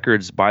those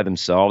records by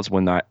themselves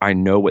when I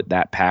know what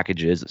that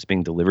package is that's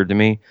being delivered to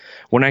me.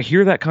 When I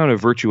hear that kind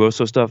of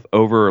virtuoso stuff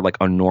over, like,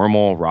 a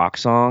normal rock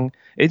song,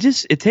 it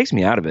takes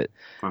me out of it.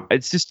 Huh.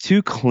 It's just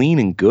too clean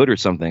and good or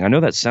something. I know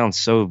that sounds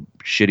so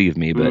shitty of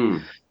me, but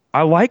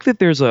I like that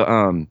there's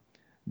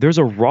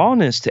a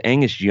rawness to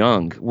Angus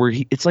Young where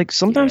it's like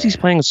sometimes he's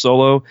playing a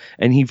solo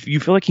and you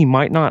feel like he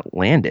might not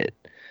land it.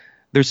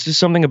 There's just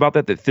something about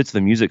that fits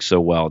the music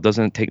so well. It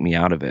doesn't take me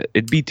out of it.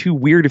 It'd be too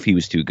weird if he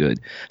was too good.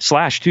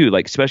 Slash, too,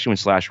 like, especially when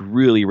Slash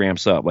really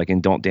ramps up, like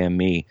in Don't Damn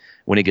Me,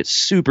 when it gets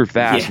super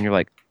fast and you're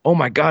like, oh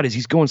my God,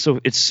 he's going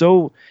so...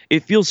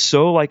 It feels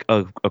so like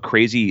a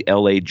crazy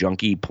LA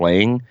junkie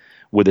playing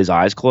with his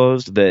eyes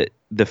closed that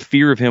the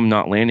fear of him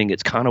not landing,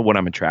 it's kind of what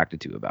I'm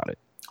attracted to about it.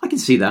 I can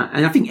see that.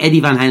 And I think Eddie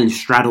Van Halen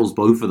straddles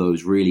both of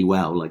those really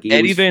well. Like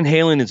Eddie Van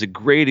Halen is a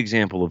great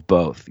example of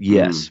both.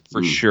 Yes,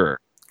 for sure.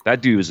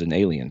 That dude is an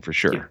alien for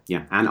sure.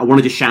 Yeah. And I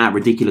wanted to shout out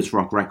Ridiculous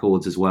Rock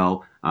Records as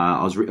well.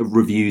 I was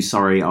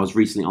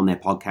recently on their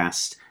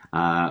podcast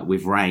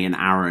with Ray and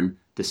Aaron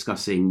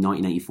discussing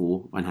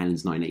 1984, Van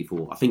Halen's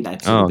 1984. I think that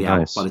episode will be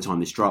out by the time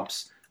this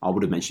drops. I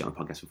would have mentioned it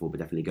on the podcast before, but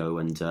definitely go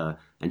and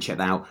check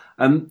that out.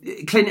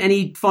 Clint,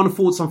 any final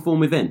thoughts on Thorn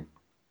Within?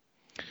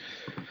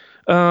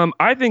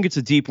 I think it's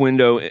a deep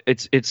window.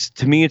 It's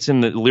to me, it's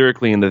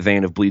lyrically in the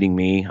vein of Bleeding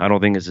Me. I don't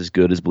think it's as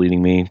good as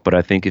Bleeding Me, but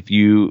I think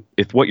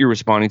if what you're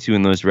responding to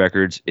in those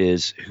records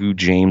is who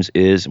James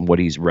is and what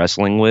he's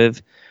wrestling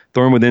with,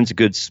 Thorn Within's a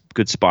good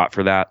spot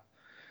for that.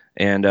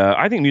 And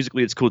I think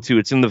musically it's cool too.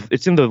 It's in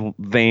the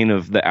vein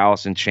of the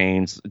Alice in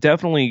Chains.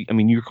 Definitely, I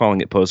mean, you're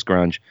calling it post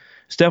grunge.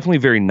 It's definitely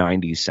very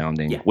 90s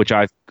sounding, which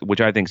I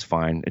think is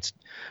fine. It's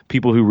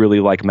people who really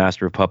like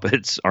Master of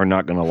Puppets are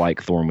not going to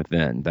like Thorn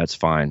Within. That's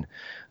fine.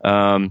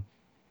 And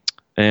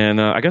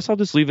I guess I'll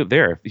just leave it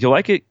there. If you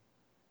like it,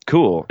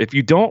 cool. If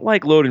you don't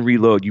like Load and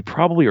Reload, you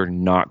probably are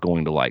not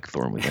going to like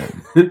Thorn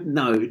Within.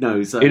 No.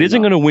 It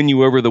isn't going to win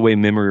you over the way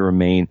Memory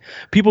Remain.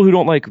 People who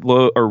don't like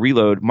Load or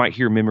Reload might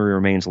hear Memory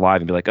Remains live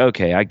and be like,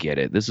 okay, I get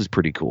it. This is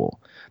pretty cool.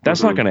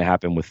 That's not going to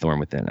happen with Thorn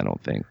Within, I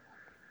don't think.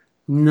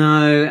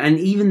 No, and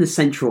even the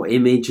central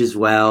image as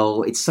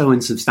well, it's so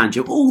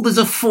insubstantial. Oh, there's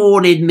a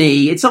thorn in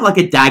me. It's not like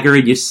a dagger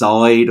in your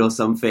side or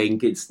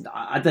something.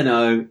 I don't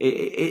know,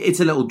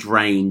 it's a little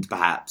drained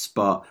perhaps,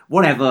 but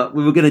whatever.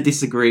 We were going to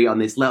disagree on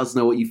this. Let us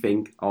know what you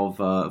think of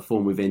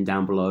Thorn Within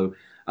down below.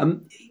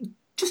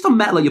 Just on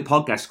Metal at Your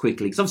Podcast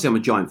quickly, because obviously I'm a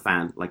giant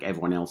fan, like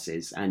everyone else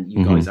is, and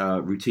you guys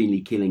are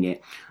routinely killing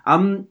it.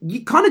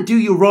 You kind of do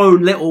your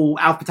own little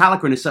Alpha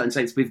Metallica in a certain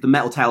sense with the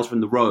Metal Tales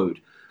from the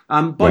Road.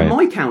 By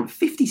my count,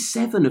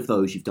 57 of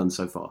those you've done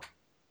so far.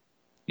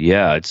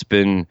 Yeah,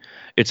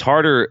 it's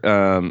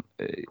harder.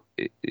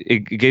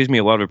 It gives me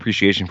a lot of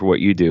appreciation for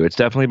what you do. It's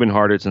definitely been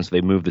harder since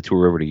they moved the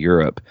tour over to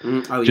Europe.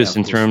 Just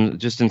in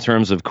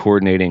terms of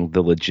coordinating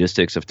the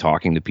logistics of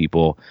talking to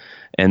people.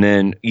 And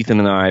then Ethan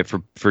and I,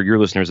 for your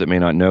listeners that may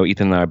not know,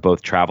 Ethan and I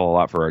both travel a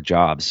lot for our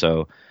jobs.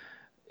 So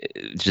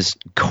just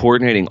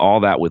coordinating all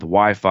that with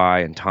Wi-Fi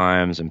and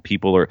times, and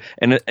people are,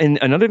 and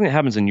another thing that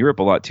happens in Europe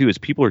a lot too is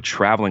people are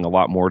traveling a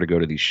lot more to go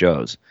to these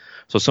shows.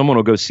 So someone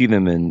will go see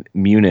them in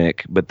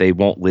Munich, but they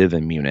won't live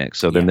in Munich.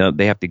 So then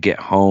they have to get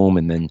home,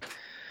 and then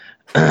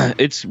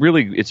it's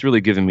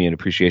really given me an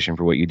appreciation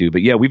for what you do.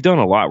 But yeah, we've done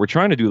a lot. We're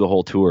trying to do the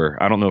whole tour.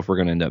 I don't know if we're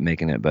going to end up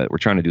making it, but we're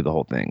trying to do the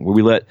whole thing where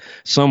we let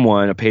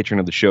someone, a patron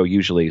of the show,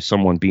 usually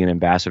someone, be an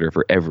ambassador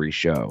for every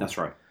show. That's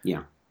right.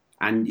 Yeah.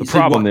 And the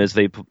problem is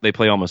they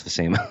play almost the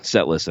same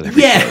set list at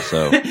every show,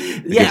 so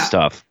good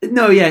stuff.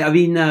 No, yeah, I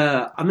mean,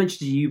 I mentioned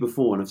to you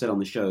before, and I've said on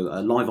the show,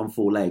 Live on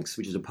Four Legs,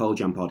 which is a Pearl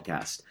Jam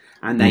podcast,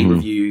 and they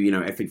review,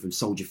 everything from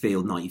Soldier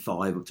Field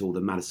 95 up to all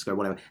the Madison Square,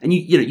 whatever. And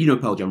you know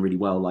Pearl Jam really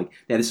well. Like,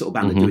 they're the sort of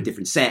band that do a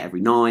different set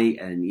every night,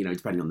 and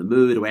depending on the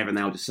mood or whatever, and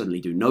they'll just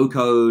suddenly do No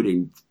Code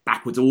in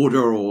backwards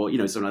order, or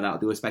something like that. I'll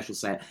do a special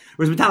set.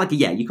 Whereas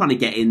Metallica, you kind of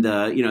get in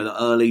the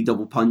the early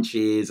double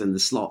punches and the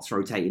slots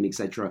rotating,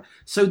 etc.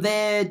 So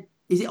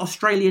is it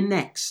Australia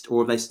next,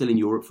 or are they still in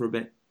Europe for a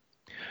bit?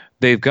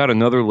 They've got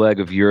another leg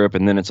of Europe,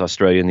 and then it's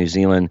Australia and New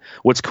Zealand.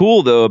 What's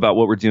cool, though, about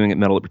what we're doing at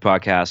Metal Up Your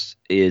Podcast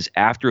is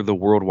after the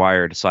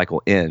Worldwide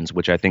cycle ends,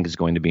 which I think is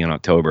going to be in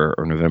October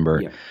or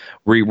November,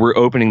 we're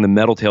opening the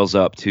Metal Tales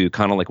up to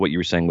kind of like what you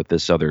were saying with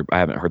this other, I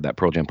haven't heard that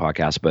Pearl Jam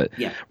podcast, but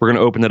we're going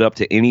to open it up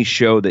to any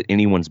show that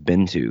anyone's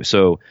been to.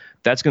 So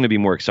that's going to be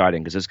more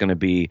exciting because it's going to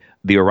be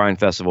the Orion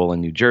Festival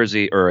in New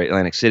Jersey or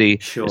Atlantic City.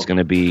 Sure. It's going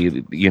to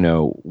be,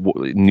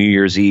 New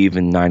Year's Eve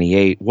in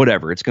 '98,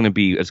 whatever. It's going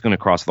to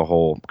cross the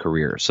whole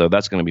career. So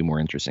that's going to be more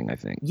interesting, I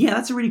think. Yeah,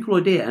 that's a really cool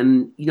idea.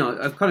 And,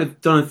 I've kind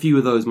of done a few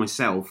of those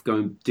myself,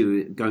 going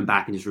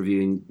back and just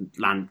reviewing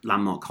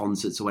landmark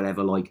concerts or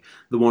whatever, like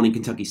the one in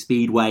Kentucky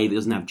Speedway that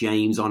doesn't have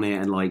James on it,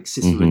 and like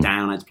System of a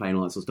Down had to play and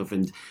all that sort of stuff.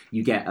 And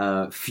you get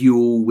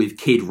Fuel with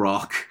Kid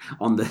Rock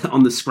on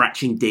the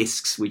scratching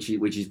discs, which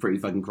is pretty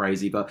fucking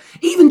crazy. But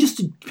even just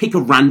to pick a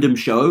random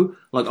show,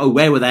 like,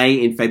 where were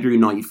they in February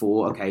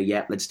 '94?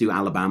 Okay, let's do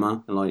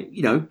Alabama.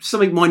 And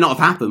something might not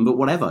have happened, but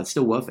whatever, it's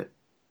still worth it.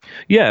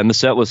 Yeah, and the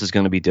set list is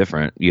going to be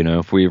different.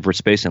 If we're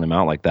spacing them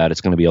out like that,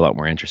 it's going to be a lot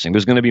more interesting.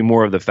 There's going to be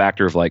more of the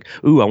factor of like,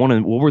 what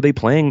were they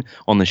playing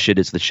on the Shit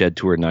It's the Shed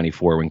tour in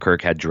 '94 when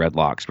Kirk had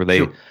dreadlocks?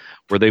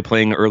 Were they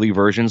playing early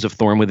versions of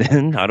Thorn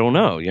Within? I don't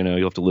know. You'll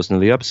have to listen to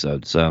the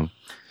episode. So.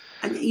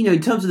 And,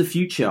 in terms of the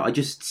future, I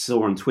just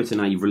saw on Twitter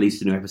now you've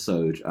released a new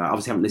episode.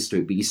 Obviously, I haven't listened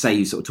to it, but you say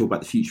you sort of talk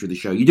about the future of the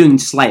show. You're doing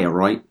Slayer,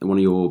 right? One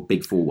of your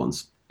big four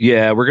ones.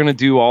 Yeah, we're going to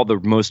do all the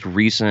most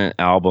recent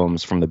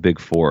albums from the big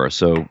four.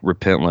 So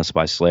Repentless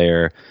by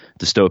Slayer,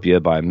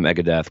 Dystopia by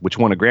Megadeth, which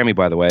won a Grammy,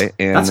 by the way.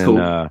 And that's then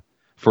cool.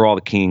 For All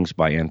the Kings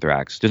by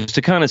Anthrax. Just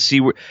to kind of see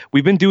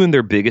we've been doing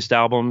their biggest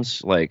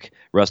albums, like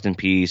Rust in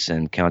Peace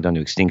and Countdown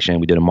to Extinction.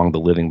 We did Among the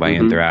Living by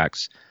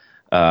Anthrax.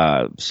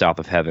 South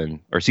of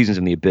Heaven, or Seasons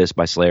in the Abyss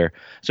by Slayer.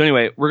 So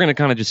anyway, we're going to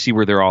kind of just see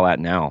where they're all at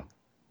now.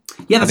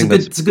 Yeah,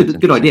 that's a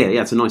good idea.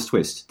 Yeah, it's a nice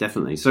twist,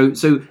 definitely. So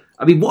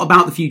I mean, what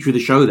about the future of the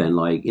show then?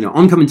 Like,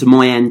 I'm coming to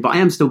my end, but I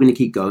am still going to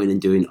keep going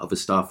and doing other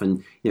stuff.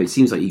 And it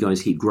seems like you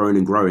guys keep growing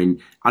and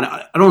growing. I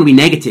don't want to be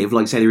negative,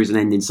 like say there is an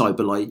end in sight,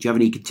 but like, do you have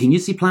any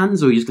contingency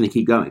plans, or are you just going to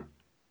keep going?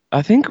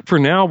 I think for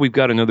now we've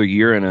got another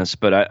year in us,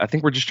 but I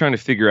think we're just trying to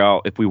figure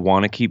out if we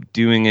want to keep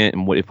doing it,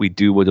 and if we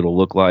do, what it'll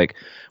look like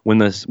when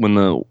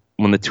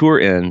the tour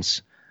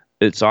ends.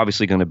 It's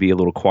obviously going to be a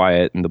little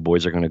quiet, and the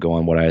boys are going to go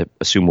on what I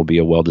assume will be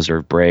a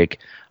well-deserved break.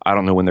 I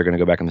don't know when they're going to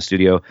go back in the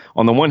studio.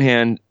 On the one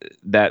hand,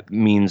 that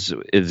means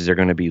is there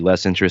going to be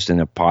less interest in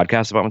a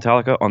podcast about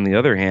Metallica? On the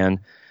other hand,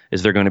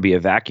 is there going to be a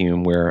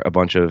vacuum where a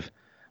bunch of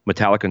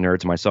Metallica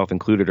nerds, myself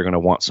included, are going to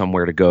want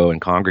somewhere to go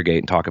and congregate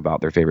and talk about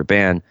their favorite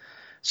band?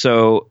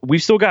 So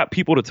we've still got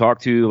people to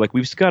talk to. Like,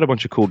 we've got a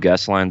bunch of cool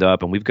guests lined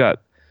up, and we've got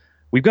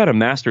a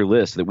master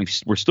list that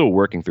we're still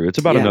working through. It's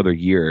about another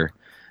year.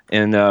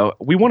 And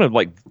we want to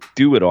like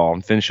do it all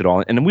and finish it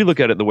all. And then we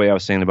look at it the way I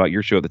was saying about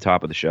your show at the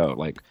top of the show.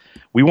 Like,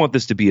 we want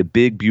this to be a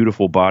big,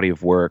 beautiful body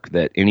of work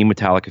that any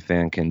Metallica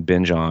fan can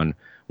binge on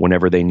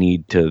whenever they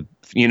need to,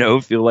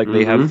 feel like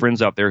they have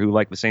friends out there who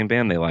like the same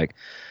band they like.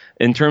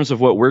 In terms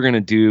of what we're going to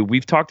do,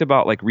 we've talked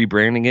about like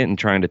rebranding it and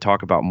trying to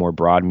talk about more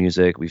broad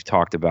music. We've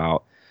talked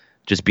about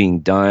just being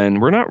done.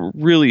 We're not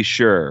really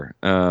sure,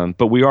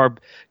 but we are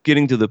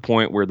getting to the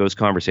point where those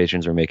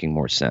conversations are making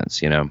more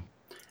sense, you know?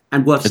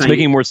 And worth It's saying,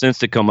 making more sense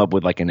to come up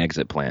with like an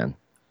exit plan.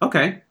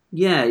 okay.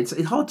 Yeah, it's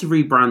hard to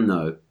rebrand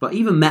though. But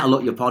even Metal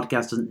Up Your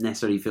Podcast doesn't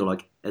necessarily feel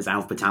like as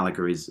Alf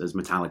Metallica is as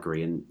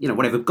Metallica, and you know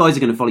whatever guys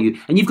are going to follow you.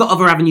 And you've got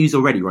other avenues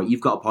already, right?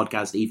 You've got a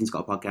podcast. Ethan's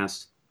got a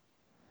podcast.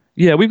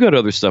 Yeah, we've got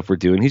other stuff we're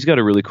doing. He's got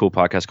a really cool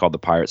podcast called The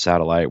Pirate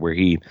Satellite, where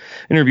he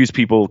interviews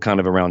people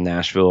kind of around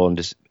Nashville and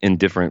just in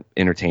different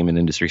entertainment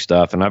industry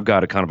stuff. And I've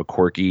got a kind of a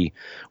quirky,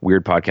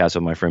 weird podcast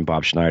with my friend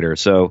Bob Schneider.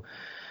 So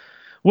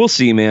we'll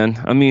see,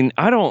 man. I mean,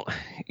 I don't,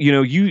 you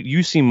know,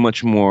 you seem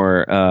much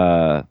more.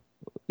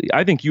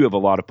 I think you have a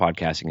lot of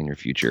podcasting in your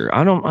future.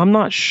 I'm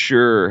not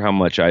sure how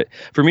much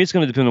for me, it's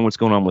going to depend on what's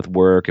going on with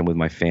work and with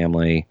my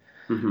family.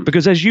 Mm-hmm.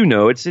 Because as you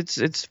know,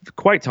 it's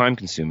quite time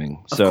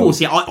consuming. So. Of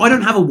course, yeah. I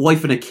don't have a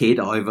wife and a kid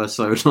either,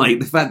 so like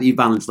the fact that you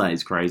balance that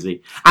is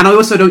crazy. And I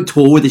also don't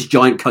tour with this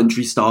giant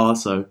country star,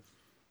 so.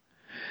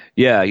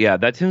 Yeah,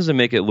 that tends to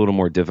make it a little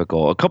more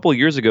difficult. A couple of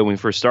years ago when we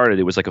first started,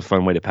 it was like a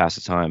fun way to pass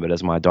the time. But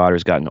as my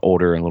daughter's gotten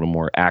older and a little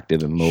more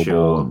active and mobile,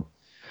 sure.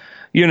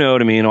 You know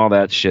what I mean? All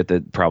that shit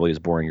that probably is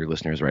boring your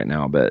listeners right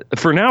now. But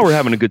for now, we're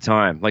having a good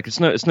time. Like it's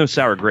no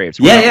sour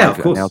grapes. We're not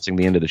of course. Announcing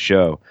the end of the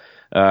show.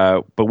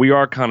 But we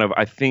are kind of,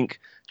 I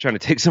think, trying to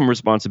take some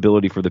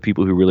responsibility for the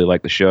people who really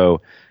like the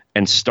show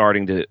and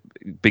starting to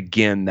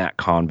begin that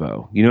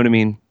convo. You know what I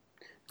mean?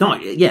 No,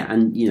 yeah,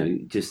 and you know,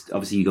 just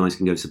obviously you guys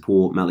can go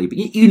support Melody, but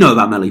you know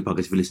about Melody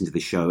Podcast if you listen to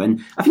the show.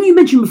 And I think you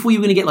mentioned before you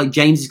were going to get like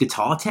James's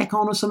guitar tech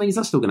on or something. Is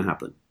that still going to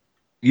happen?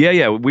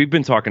 Yeah, we've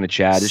been talking to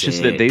Chad. It's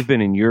just that they've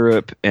been in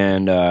Europe,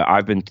 and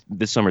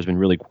this summer's been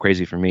really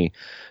crazy for me.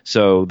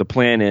 So the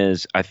plan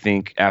is, I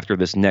think after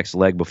this next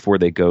leg before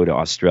they go to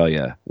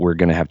Australia, we're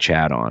going to have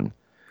Chad on.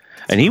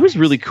 And he was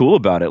really cool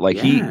about it. Like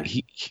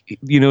he,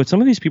 you know, some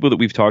of these people that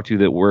we've talked to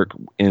that work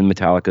in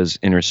Metallica's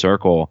inner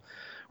circle,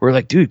 we're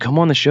like, dude, come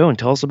on the show and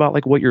tell us about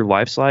like what your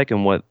life's like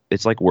and what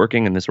it's like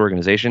working in this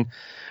organization.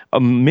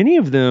 Many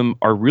of them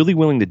are really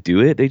willing to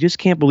do it. They just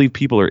can't believe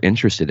people are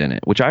interested in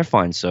it, which I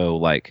find so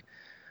like,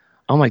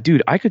 I'm like,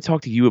 dude, I could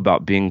talk to you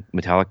about being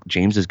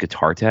James's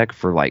guitar tech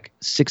for like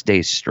 6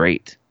 days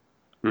straight.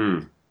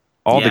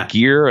 All the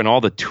gear and all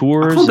the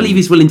tours. I can't believe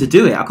he's willing to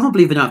do it. I can't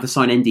believe they don't have to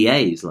sign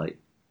NDAs. Like,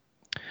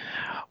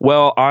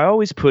 well, I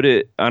always put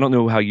it. I don't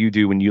know how you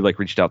do when you like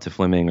reached out to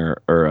Fleming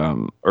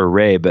or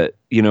Ray, but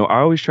you know, I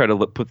always try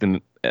to put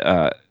them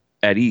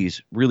at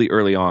ease really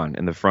early on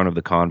in the front of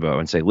the convo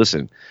and say,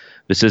 listen,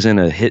 this isn't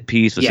a hit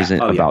piece. This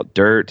isn't about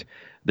dirt.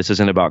 This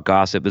isn't about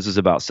gossip. This is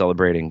about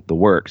celebrating the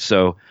work.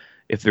 So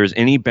if there's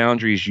any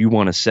boundaries you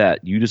want to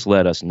set, you just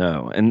let us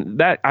know. And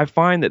that I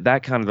find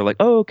that kind of they're like,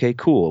 oh, okay,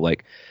 cool.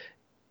 Like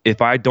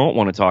if I don't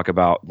want to talk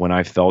about when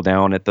I fell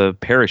down at the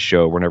Paris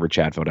show, whenever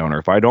Chad fell down, or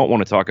if I don't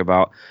want to talk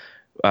about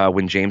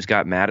when James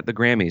got mad at the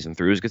Grammys and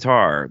threw his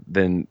guitar,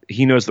 then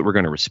he knows that we're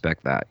going to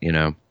respect that, you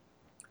know?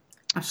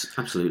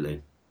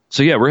 Absolutely.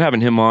 So yeah, we're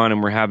having him on,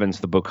 and we're having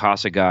the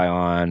Bokassa guy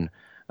on.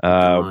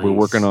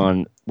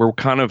 Nice. We're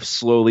kind of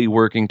slowly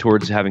working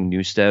towards having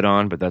Newstead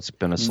on, but that's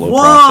been a slow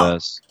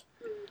process.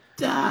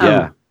 Damn.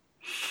 Yeah.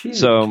 Shit.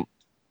 So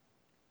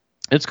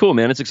it's cool,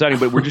 man. It's exciting,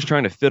 but we're just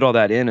trying to fit all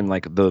that in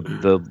like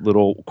the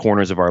little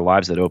corners of our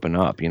lives that open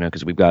up, you know,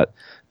 because we've got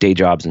day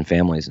jobs and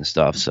families and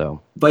stuff.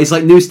 So, but it's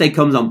like Newstead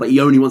comes on, but he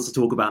only wants to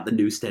talk about the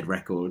Newstead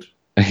record.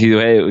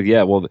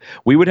 Yeah, well,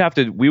 we would have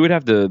to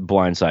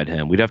blindside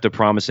him. We'd have to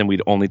promise him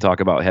we'd only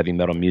talk about heavy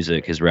metal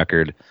music, his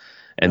record,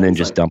 and then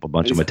just dump a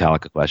bunch of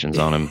Metallica questions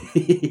on him.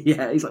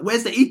 Yeah, he's like,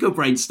 "Where's the Eco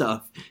Brain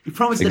stuff? You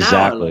promised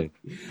exactly.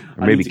 an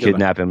hour." Or maybe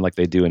kidnap him like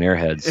they do in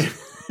Airheads,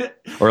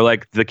 or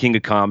like the King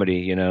of Comedy,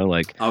 you know,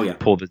 like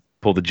pull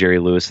the Jerry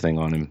Lewis thing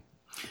on him.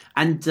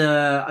 And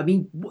I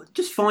mean,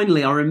 just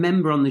finally, I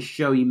remember on the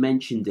show you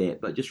mentioned it,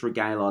 but just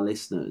regale our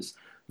listeners.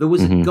 There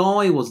was a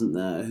guy, wasn't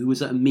there, who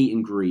was at a meet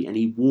and greet, and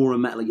he wore a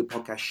Metal Up Your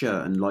Podcast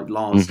shirt, and like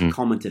Lars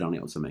commented on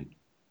it or something.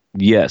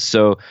 Yes.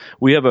 So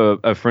we have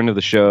a friend of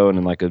the show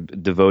and like a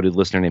devoted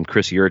listener named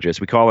Chris Urgis.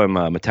 We call him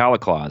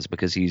Metalliclaus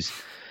because he's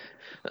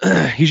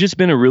just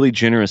been a really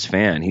generous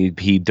fan.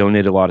 He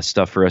donated a lot of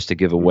stuff for us to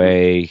give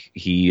away.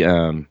 He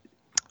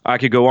I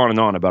could go on and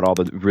on about all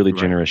the really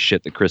generous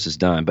shit that Chris has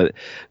done, but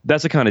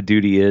that's the kind of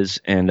dude he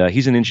is. And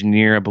he's an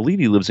engineer. I believe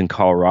he lives in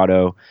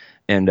Colorado,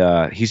 and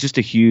he's just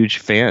a huge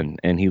fan,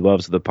 and he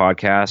loves the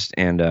podcast.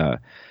 And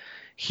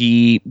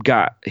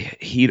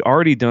he'd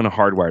already done a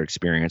Hardwired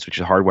experience, which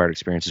is a Hardwired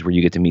experience is where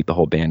you get to meet the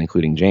whole band,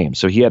 including James.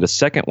 So he had a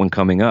second one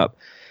coming up,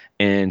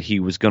 and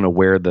he was going to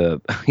wear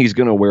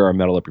our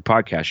Metal Up Your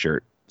Podcast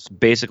shirt,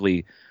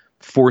 basically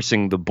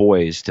forcing the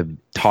boys to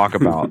talk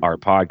about our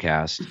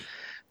podcast,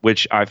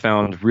 which I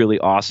found really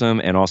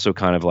awesome, and also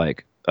kind of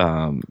like,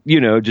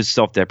 just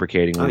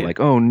self-deprecatingly, like,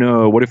 oh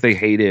no, what if they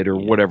hate it or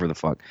whatever the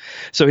fuck.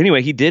 So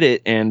anyway, he did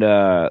it, and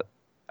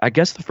I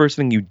guess the first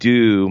thing you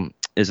do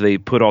is they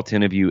put all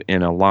 10 of you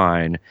in a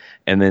line,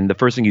 and then the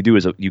first thing you do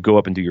is you go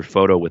up and do your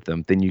photo with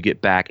them. Then you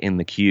get back in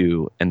the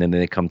queue, and then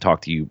they come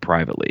talk to you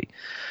privately.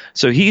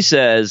 So he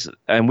says,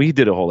 and we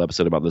did a whole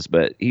episode about this,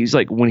 but he's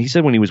like, when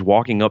he was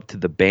walking up to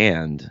the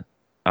band,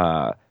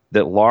 that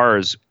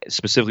Lars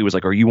specifically was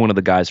like, "Are you one of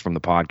the guys from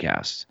the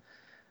podcast?"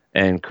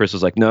 And Chris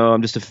was like, "No,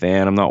 I'm just a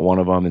fan. I'm not one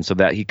of them." And so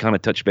that he kind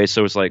of touched base.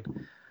 So it's like,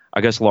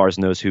 I guess Lars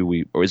knows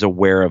who or is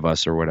aware of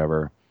us or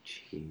whatever.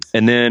 Jeez.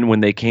 And then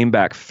when they came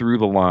back through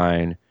the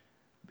line,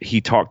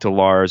 he talked to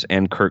Lars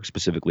and Kirk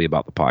specifically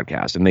about the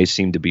podcast, and they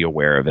seemed to be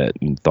aware of it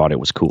and thought it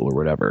was cool or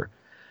whatever.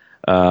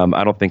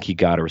 I don't think he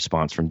got a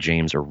response from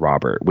James or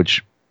Robert,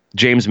 which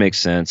James makes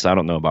sense. I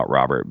don't know about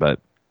Robert, but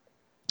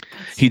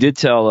he did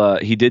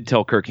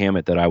tell Kirk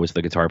Hammett that I was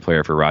the guitar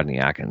player for Rodney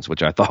Atkins,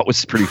 which I thought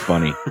was pretty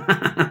funny.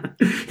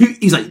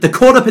 He's like, the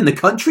Caught Up in the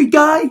Country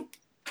guy?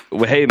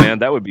 Well, hey man,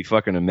 that would be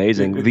fucking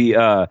amazing.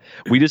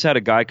 We just had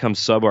a guy come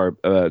sub our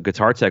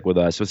guitar tech with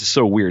us. It's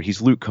so weird.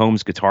 He's Luke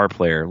Combs' guitar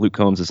player. Luke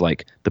Combs is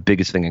like the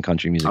biggest thing in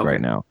country music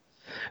right now.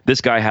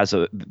 This guy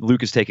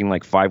Luke is taking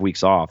like 5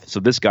 weeks off. So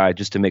this guy,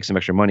 just to make some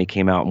extra money,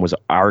 came out and was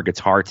our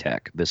guitar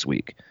tech this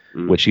week,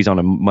 which he's on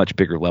a much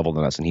bigger level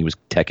than us, and he was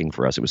teching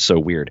for us. It was so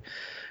weird.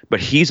 But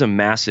he's a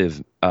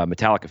massive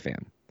Metallica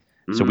fan.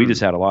 So we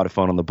just had a lot of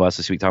fun on the bus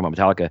this week talking about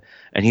Metallica.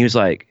 And he was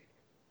like,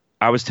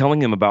 I was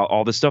telling him about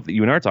all this stuff that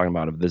you and I are talking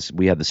about. Of this,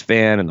 we had this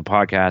fan and the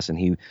podcast,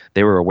 and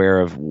they were aware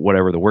of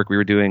whatever the work we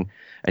were doing.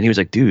 And he was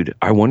like, "Dude,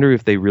 I wonder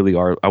if they really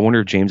are. I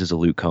wonder if James is a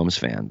Luke Combs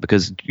fan,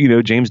 because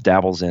James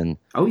dabbles in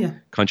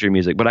country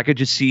music, but I could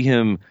just see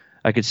him.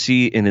 I could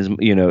see in his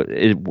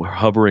it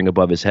hovering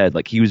above his head,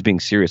 like he was being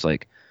serious.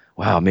 Like,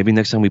 wow, maybe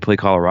next time we play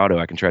Colorado,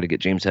 I can try to get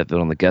James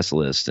Hetfield on the guest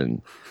list."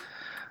 And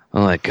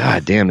I'm like,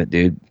 God damn it,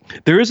 dude.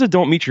 There is a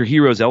don't meet your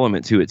heroes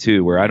element to it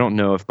too, where I don't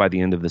know if by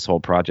the end of this whole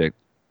project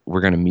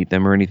we're going to meet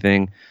them or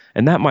anything,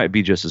 and that might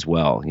be just as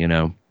well,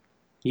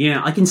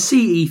 Yeah, I can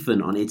see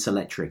Ethan on It's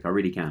Electric. I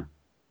really can.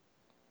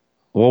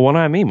 Well, what do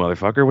I mean,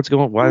 motherfucker? What's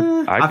going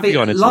on? I think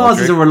on Lars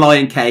is a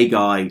Reliant K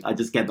guy. I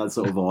just get that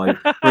sort of vibe.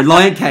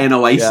 Reliant K and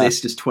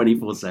Oasis, just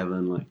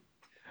 24/7. Like,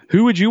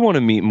 who would you want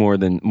to meet more?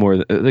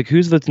 Like,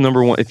 who's the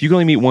number one? If you could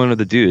only meet one of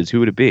the dudes, who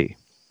would it be?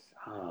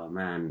 Oh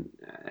man,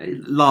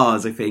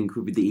 Lars, I think,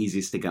 would be the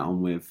easiest to get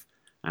on with.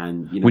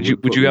 And would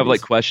you have like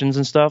questions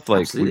and stuff?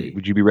 Like,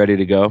 would you be ready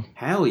to go?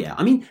 Hell yeah!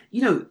 I mean,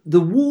 the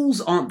walls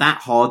aren't that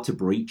hard to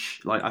breach.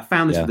 Like, I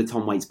found this with the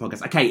Tom Waits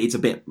podcast. Okay, it's a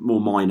bit more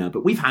minor,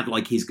 but we've had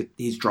like his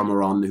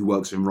drummer on who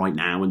works for him right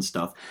now and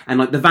stuff. And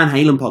like the Van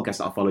Halen podcast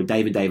that I follow,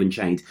 Dave and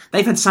Chained,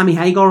 they've had Sammy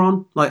Hagar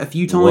on like a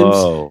few times.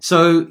 Whoa.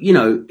 So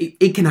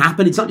it can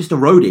happen. It's not just a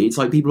roadie. It's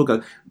like people will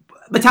go.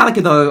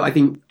 Metallica, though, I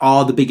think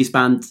are the biggest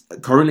band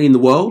currently in the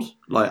world.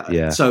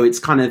 Like, so it's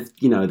kind of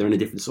they're in a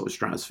different sort of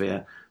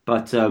stratosphere.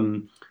 But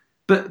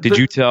did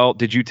you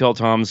tell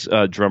Tom's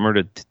drummer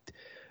to?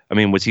 I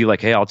mean, was he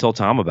like, "Hey, I'll tell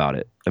Tom about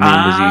it"? I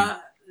mean, was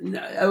he?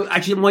 No,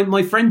 actually,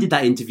 my friend did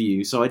that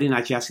interview, so I didn't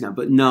actually ask him that.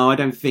 But no, I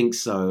don't think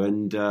so.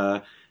 And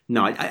no,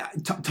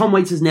 Tom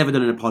Waits has never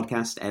done a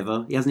podcast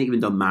ever. He hasn't even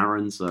done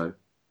Maron. So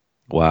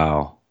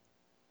wow.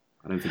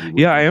 I don't think he would.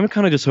 Yeah, I am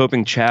kind of just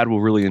hoping Chad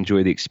will really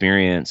enjoy the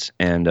experience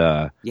and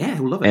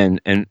he'll love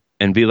it.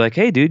 And be like,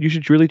 "Hey, dude, you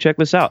should really check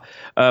this out."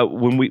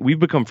 When we've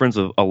become friends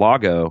with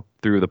Alago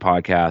through the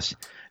podcast,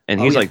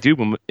 and he's like, "Dude,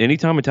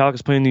 anytime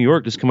Metallica's playing in New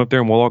York, just come up there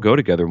and we'll all go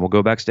together and we'll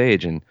go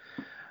backstage." And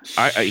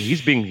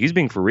he's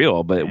being for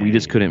real, but we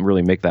just couldn't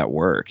really make that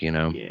work, Yeah.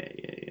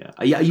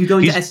 Are you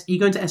going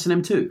to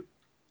S&M too?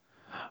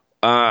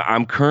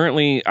 I'm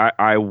currently.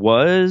 I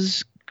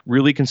was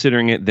really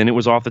considering it. Then it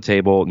was off the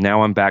table.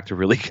 Now I'm back to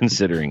really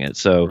considering it.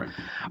 So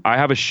I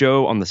have a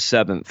show on the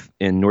 7th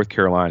in North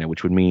Carolina,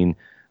 which would mean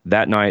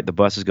that night the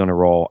bus is going to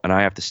roll and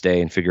I have to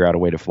stay and figure out a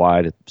way to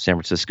fly to San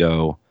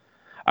Francisco.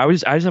 I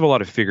just have a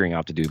lot of figuring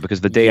out to do,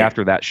 because the day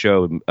after that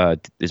show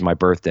is my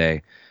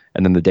birthday,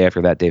 and then the day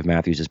after that Dave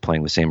Matthews is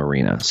playing the same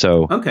arena.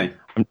 So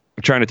I'm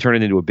trying to turn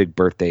it into a big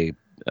birthday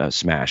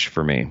smash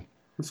for me.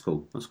 That's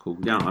cool.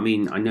 Yeah, I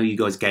mean, I know you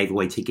guys gave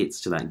away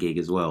tickets to that gig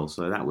as well,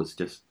 so that was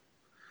just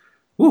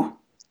woo.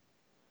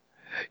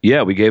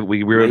 Yeah, we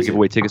were able to give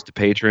away tickets to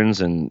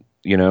patrons, and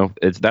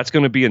that's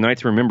going to be a night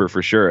to remember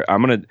for sure.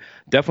 I'm going to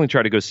definitely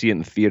try to go see it in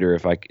the theater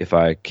if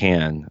I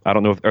can. I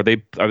don't know if are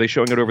they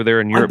showing it over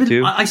there in Europe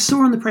too? I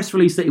saw on the press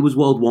release that it was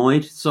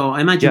worldwide, so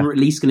I imagine we're at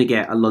least going to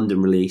get a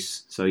London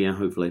release. So yeah,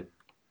 hopefully.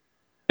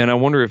 And I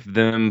wonder if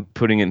them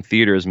putting it in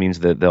theaters means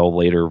that they'll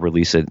later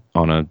release it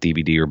on a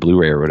DVD or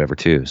Blu-ray or whatever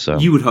too. So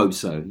you would hope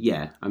so.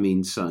 Yeah, I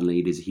mean, certainly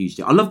it is a huge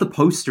deal. I love the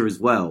poster as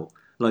well.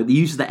 Like the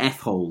use of the F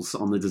holes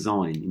on the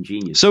design,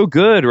 ingenious. So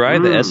good,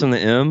 right? The S and the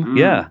M.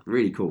 Yeah.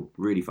 Really cool.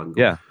 Really fun.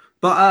 Cool. Yeah.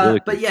 But really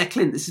cool. But yeah,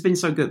 Clint, this has been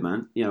so good,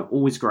 man.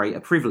 Always great. A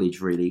privilege,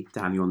 really,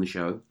 to have you on the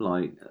show.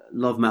 Like,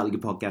 love Metal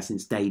Gear Podcast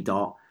since day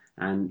dot.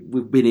 And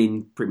we've been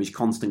in pretty much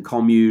constant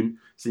commune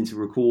since we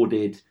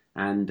recorded.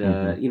 And,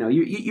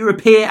 you're a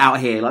peer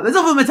out here. Like, there's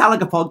other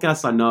Metallica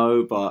podcasts I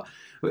know, but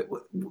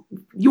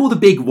you're the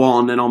big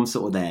one, and I'm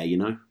sort of there,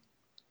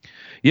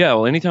 Yeah,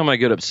 well, anytime I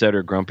get upset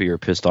or grumpy or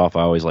pissed off,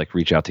 I always like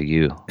reach out to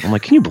you. I'm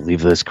like, can you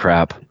believe this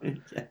crap?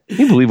 Can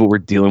you believe what we're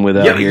dealing with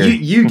out here?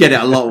 You get it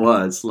a lot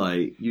worse.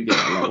 Like, you get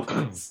it a lot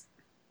worse.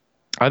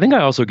 I think I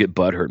also get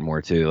butthurt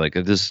more too. Like,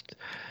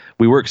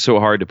 we work so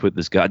hard to put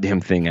this goddamn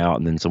thing out,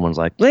 and then someone's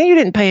like, well, you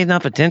didn't pay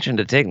enough attention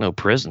to take no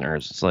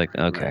prisoners. It's like,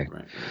 okay.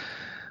 Right.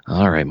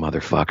 All right,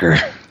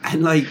 motherfucker.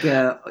 And like,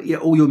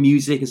 all your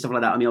music and stuff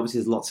like that. I mean, obviously,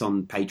 there's lots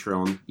on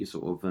Patreon, your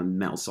sort of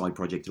metal side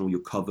project and all your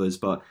covers.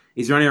 But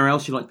is there anywhere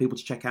else you'd like people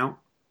to check out?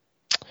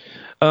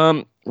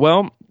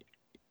 Well,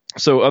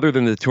 so other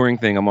than the touring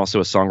thing, I'm also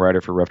a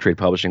songwriter for Rough Trade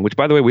Publishing, which,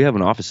 by the way, we have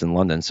an office in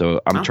London.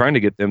 So I'm trying to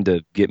get them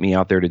to get me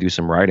out there to do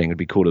some writing. It'd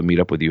be cool to meet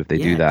up with you if they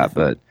do that.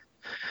 Definitely. But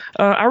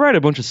I write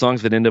a bunch of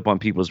songs that end up on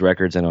people's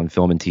records and on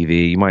film and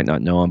TV. You might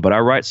not know them, but I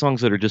write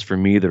songs that are just for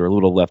me that are a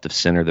little left of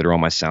center that are on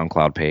my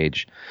SoundCloud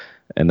page.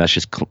 And that's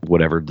just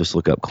whatever. Just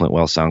look up Clint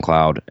Wells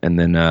SoundCloud. And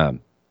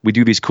then we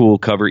do these cool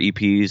cover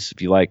EPs.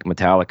 If you like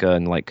Metallica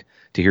and like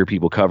to hear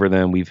people cover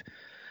them, we've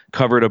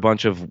covered a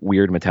bunch of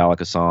weird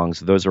Metallica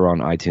songs. Those are on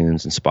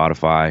iTunes and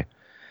Spotify.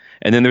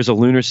 And then there's a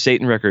Lunar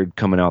Satan record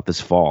coming out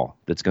this fall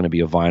that's going to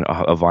be a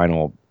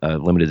vinyl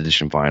limited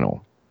edition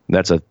vinyl.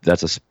 That's a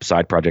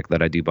side project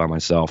that I do by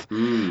myself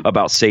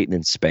about Satan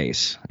in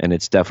space, and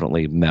it's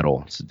definitely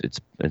metal.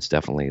 It's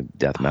definitely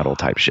death metal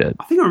type shit.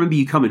 I think I remember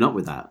you coming up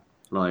with that.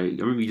 Like, I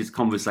remember you just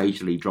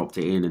conversationally dropped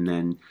it in, and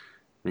then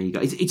there you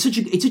go. It's such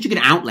a good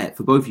outlet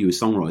for both of you as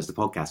songwriters. The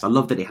podcast, I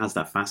love that it has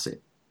that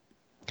facet.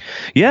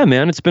 Yeah,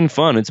 man, it's been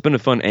fun. It's been a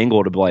fun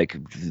angle to be like,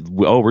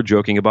 oh, we're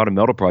joking about a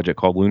metal project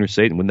called Lunar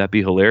Satan. Wouldn't that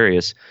be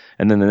hilarious?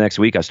 And then the next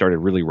week I started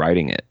really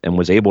writing it and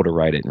was able to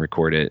write it and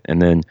record it.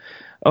 And then,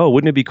 oh,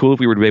 wouldn't it be cool if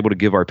we were able to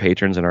give our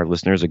patrons and our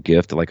listeners a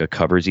gift, like a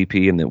covers EP,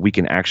 and that we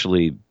can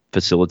actually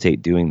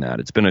facilitate doing that?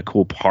 It's been a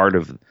cool part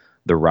of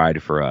the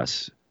ride for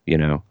us, you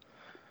know,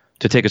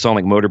 to take a song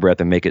like Motor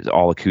Breath and make it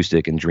all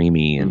acoustic and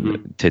dreamy,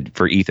 and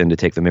for Ethan to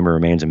take The Memory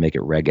Remains and make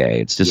it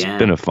reggae. It's just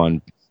been a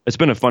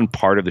fun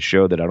part of the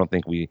show that I don't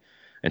think we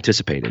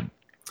anticipated.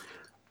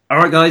 All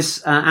right,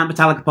 guys, at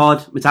Metallica Pod,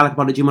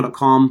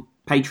 metallicapod@gmail.com.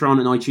 Patreon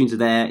and iTunes are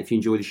there if you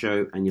enjoy the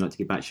show and you'd like to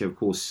give back to the show. Of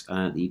course,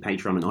 the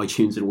Patreon and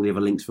iTunes and all the other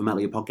links for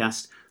Metal Your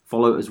Podcast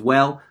follow as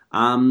well.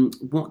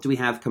 What do we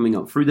have coming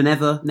up? Through the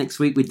Never next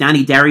week with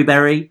Danny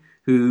Derryberry,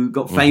 who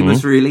got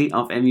famous really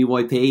off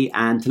MUYP,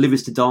 and To Live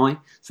Is To Die.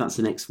 So that's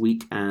the next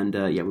week. And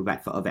we're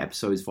back for other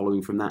episodes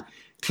following from that.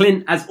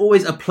 Clint, as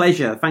always, a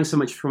pleasure. Thanks so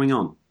much for coming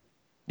on.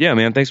 Yeah,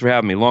 man. Thanks for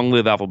having me. Long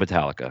live Alpha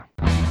Metallica.